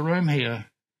across the room here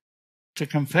to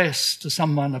confess to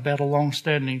someone about a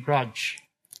long-standing grudge.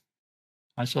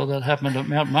 I saw that happen at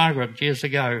Mount Margaret years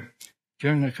ago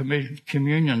during a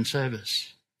communion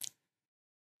service.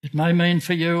 It may mean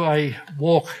for you a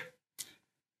walk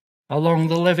along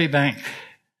the levee bank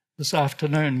this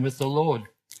afternoon with the Lord,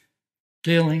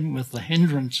 dealing with the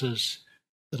hindrances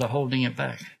that are holding it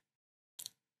back.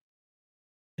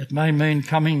 It may mean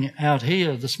coming out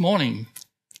here this morning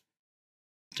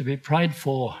to be prayed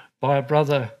for by a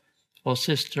brother or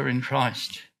sister in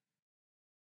Christ.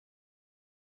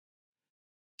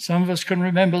 Some of us can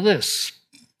remember this.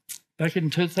 Back in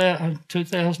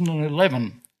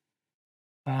 2011,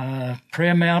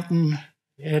 Prayer Mountain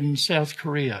in South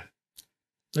Korea,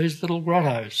 these little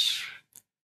grottos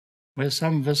where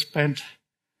some of us spent,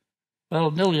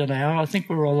 nearly an hour. I think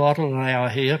we were allotted an hour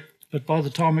here, but by the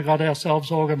time we got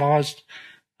ourselves organised,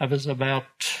 it was about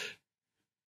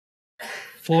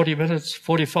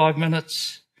 45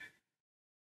 minutes,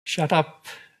 shut up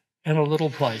in a little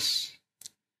place.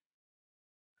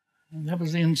 And that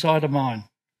was the inside of mine.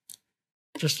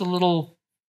 Just a little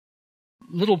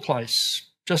place,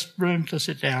 just room to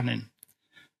sit down in.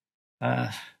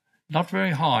 Not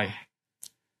very high.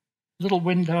 Little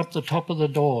window up the top of the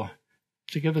door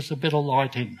to give us a bit of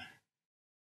light in.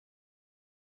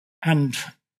 And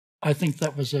I think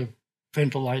that was a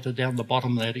ventilator down the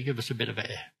bottom there to give us a bit of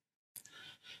air.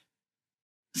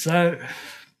 So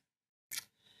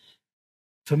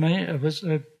for me, it was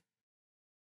the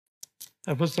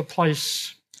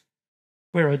place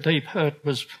where a deep hurt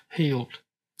was healed.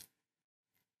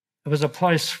 It was a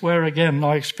place where, again,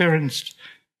 I experienced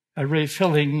a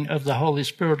refilling of the Holy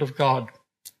Spirit of God,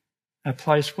 a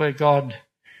place where God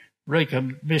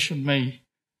recommissioned me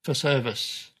for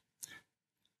service.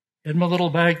 In my little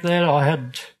bag there, I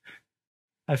had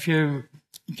a few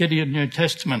Gideon New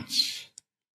Testaments,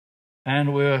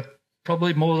 and we were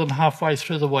probably more than halfway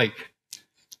through the week.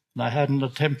 And I hadn't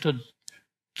attempted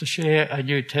to share a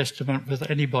New Testament with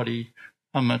anybody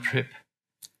on my trip.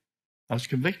 I was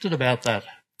convicted about that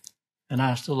and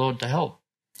asked the Lord to help.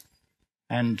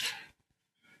 And,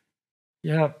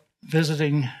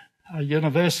 visiting a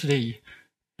university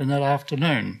in that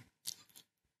afternoon,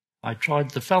 I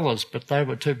tried the fellas, but they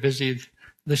were too busy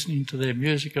listening to their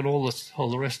music and all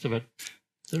the rest of it.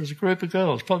 There was a group of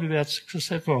girls, probably about 6 or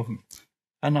 7 of them,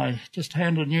 and I just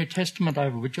handed a New Testament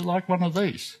over. Would you like one of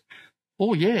these?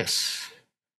 Oh, yes.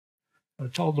 I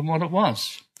told them what it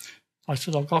was. I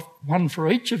said, I've got one for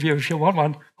each of you if you want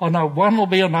one. I know one will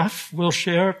be enough. We'll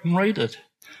share it and read it.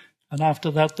 And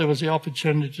after that, there was the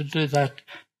opportunity to do that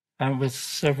with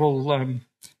several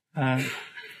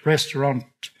restaurant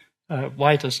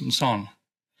waiters and so on.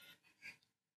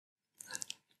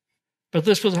 But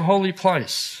this was a holy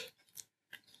place.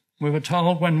 We were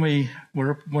told when we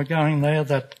were going there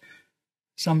that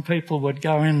some people would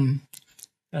go in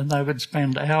and they would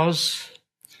spend hours,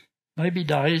 maybe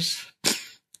days,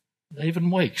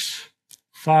 even weeks,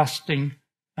 fasting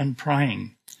and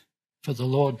praying for the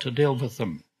Lord to deal with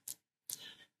them.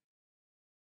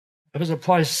 It was a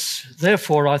place,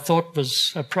 therefore, I thought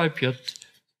was appropriate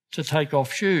to take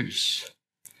off shoes.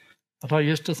 But I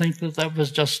used to think that that was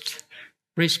just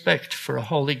respect for a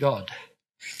holy God.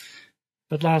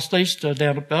 But last Easter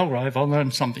down at Belgrave, I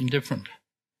learned something different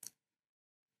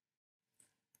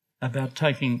about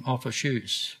taking off of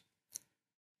shoes.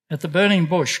 At the burning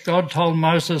bush, God told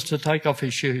Moses to take off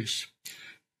his shoes.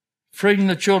 Freeing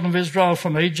the children of Israel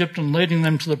from Egypt and leading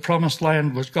them to the promised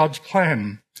land was God's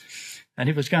plan. And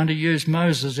he was going to use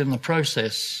Moses in the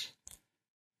process.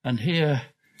 And here,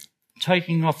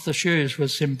 taking off the shoes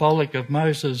was symbolic of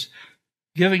Moses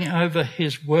giving over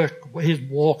his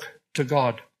walk to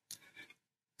God.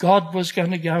 God was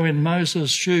going to go in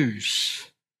Moses'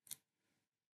 shoes.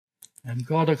 And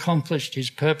God accomplished his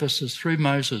purposes through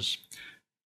Moses,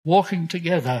 walking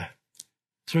together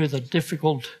through the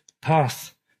difficult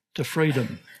path to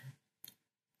freedom.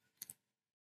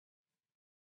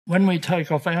 When we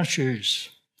take off our shoes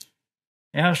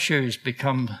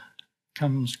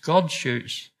becomes God's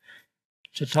shoes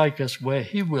to take us where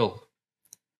he will.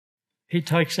 He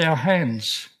takes our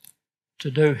hands to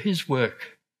do his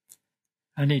work,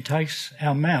 and he takes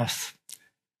our mouth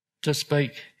to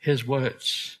speak his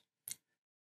words.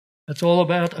 It's all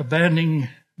about abandoning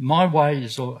my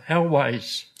ways or our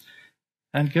ways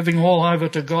and giving all over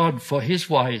to God for his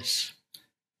ways.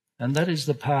 And that is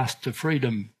the path to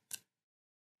freedom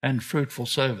and fruitful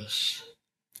service.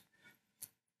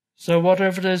 So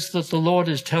whatever it is that the Lord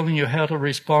is telling you how to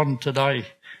respond today,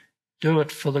 do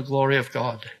it for the glory of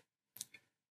God.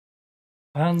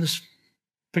 And this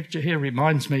picture here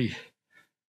reminds me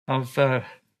of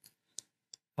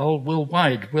old Will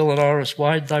Wade. Will and Iris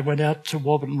Wade, they went out to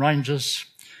Warburton Ranges,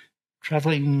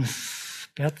 travelling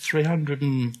about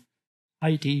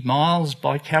 380 miles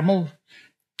by camel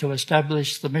to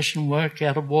establish the mission work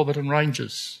out of Warburton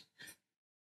Ranges.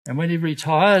 And when he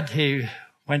retired, he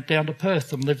went down to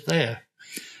Perth and lived there.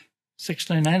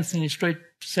 16 Anthony Street,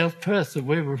 South Perth, and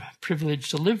we were privileged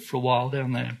to live for a while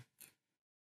down there.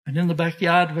 And in the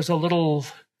backyard was a little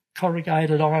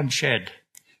corrugated iron shed,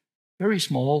 very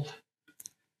small,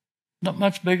 not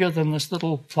much bigger than this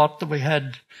little plot that we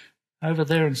had over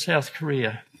there in South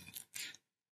Korea.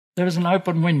 There was an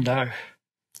open window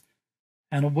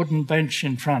and a wooden bench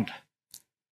in front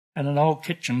and an old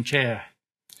kitchen chair.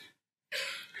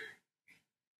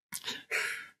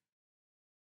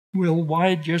 Will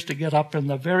Wade used to get up in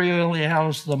the very early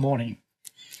hours of the morning,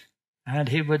 and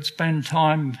he would spend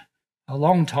time, a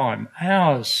long time,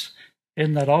 hours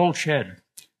in that old shed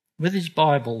with his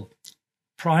Bible,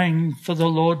 praying for the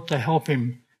Lord to help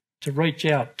him to reach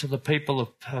out to the people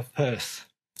of Perth.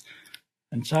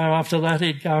 And so after that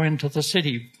he'd go into the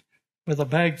city with a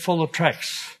bag full of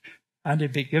tracts, and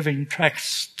he'd be giving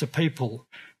tracts to people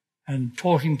and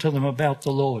talking to them about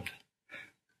the Lord.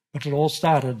 But it all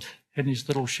started in his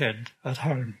little shed at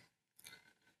home.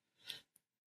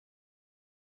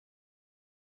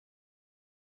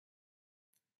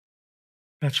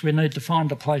 Perhaps we need to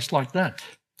find a place like that,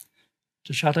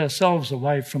 to shut ourselves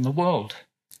away from the world,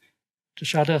 to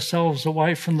shut ourselves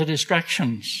away from the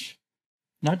distractions.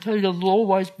 And I tell you, there'll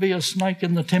always be a snake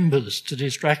in the timbers to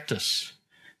distract us,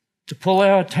 to pull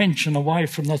our attention away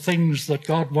from the things that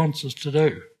God wants us to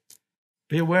do.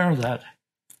 Be aware of that.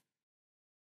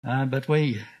 But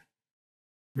we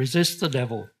resist the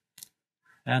devil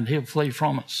and he'll flee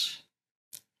from us.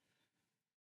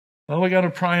 Well, we're going to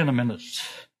pray in a minute.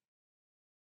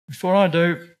 Before I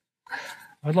do,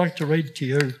 I'd like to read to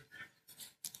you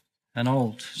an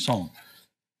old song.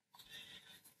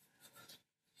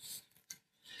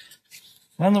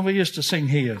 One that we used to sing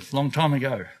here a long time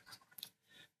ago.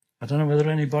 I don't know whether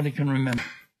anybody can remember.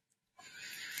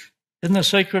 In the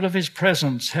secret of his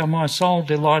presence, how my soul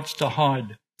delights to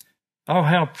hide. Oh,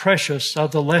 how precious are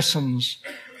the lessons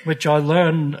which I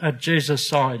learned at Jesus'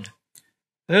 side.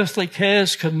 Earthly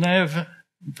cares can never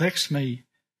vex me,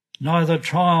 neither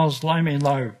trials lay me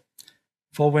low.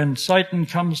 For when Satan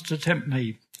comes to tempt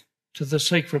me, to the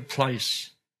secret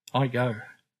place I go.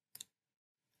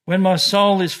 When my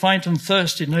soul is faint and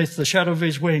thirsty neath the shadow of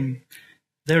his wing,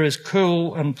 there is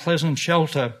cool and pleasant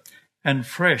shelter and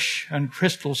fresh and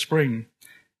crystal spring.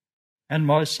 And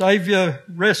my Saviour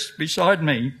rests beside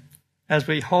me as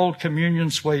we hold communion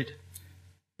sweet.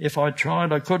 If I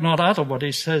tried, I could not utter what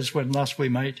he says when thus we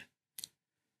meet.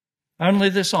 Only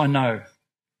this I know.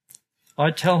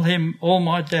 I tell him all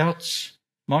my doubts,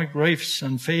 my griefs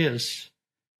and fears.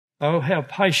 Oh, how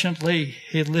patiently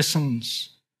he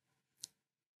listens,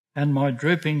 and my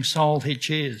drooping soul he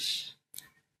cheers.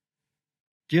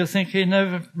 Do you think he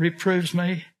never reproves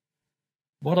me?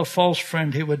 What a false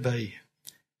friend he would be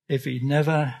if he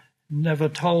never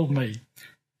told me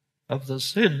of the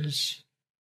sins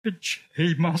which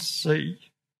he must see.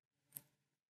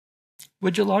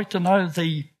 Would you like to know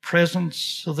the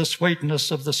presence or the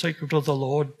sweetness of the secret of the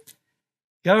Lord?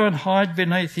 Go and hide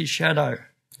beneath his shadow.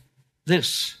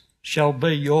 This shall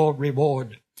be your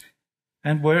reward.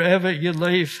 And wherever you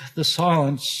leave the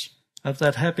silence of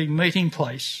that happy meeting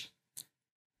place,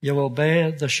 you will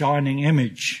bear the shining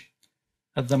image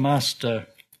of the Master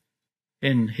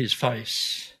in his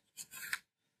face.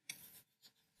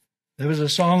 There was a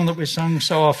song that we sung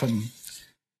so often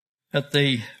at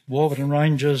the Warburton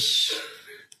Rangers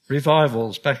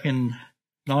revivals back in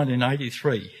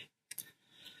 1983.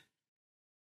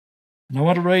 And I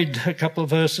want to read a couple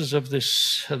of verses of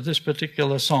this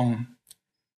particular song,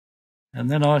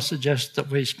 and then I suggest that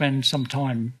we spend some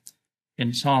time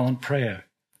in silent prayer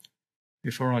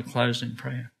before I close in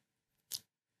prayer.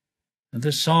 And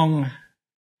this song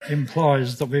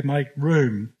implies that we make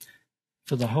room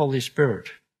for the Holy Spirit.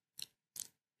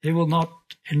 He will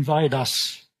not invade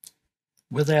us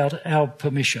without our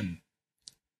permission.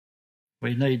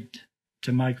 We need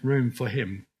to make room for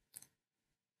him.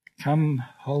 Come,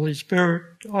 Holy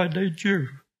Spirit, I need you.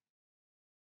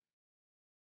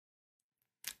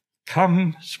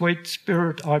 Come, sweet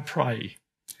Spirit, I pray.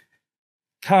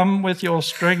 Come with your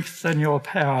strength and your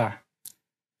power.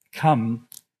 Come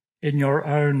in your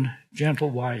own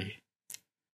gentle way.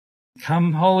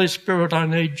 Come, Holy Spirit, I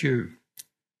need you.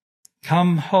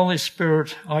 Come, Holy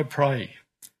Spirit, I pray.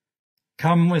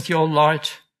 Come with your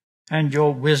light and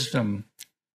your wisdom.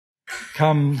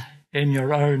 Come in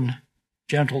your own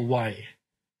gentle way.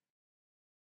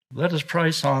 Let us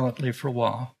pray silently for a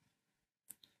while.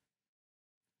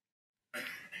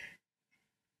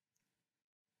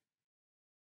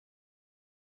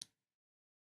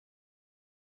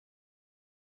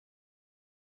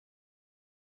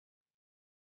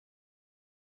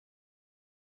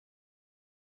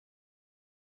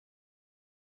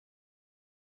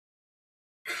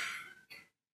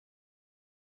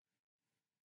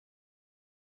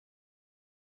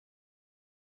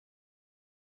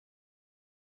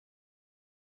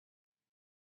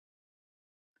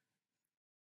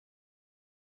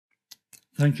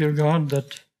 Thank you, God,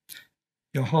 that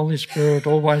your Holy Spirit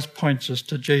always points us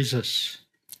to Jesus,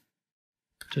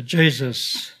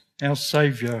 our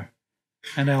Saviour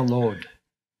and our Lord.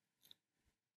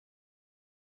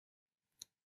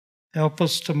 Help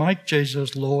us to make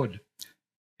Jesus Lord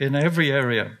in every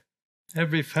area,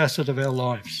 every facet of our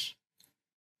lives.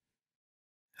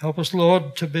 Help us,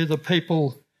 Lord, to be the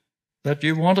people that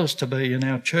you want us to be in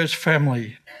our church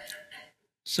family,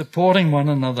 supporting one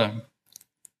another,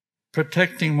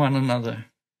 protecting one another,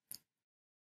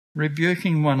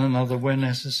 rebuking one another where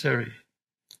necessary.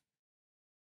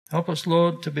 Help us,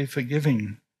 Lord, to be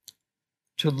forgiving,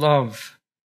 to love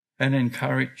and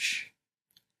encourage.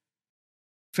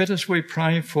 Fit us, we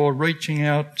pray, for reaching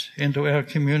out into our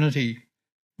community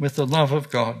with the love of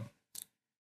God,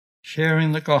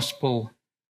 sharing the gospel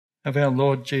of our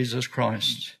Lord Jesus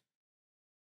Christ.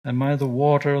 And may the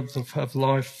water of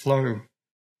life flow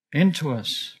into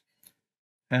us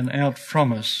and out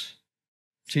from us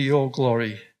to your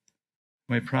glory.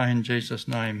 We pray in Jesus'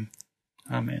 name.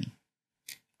 Amen.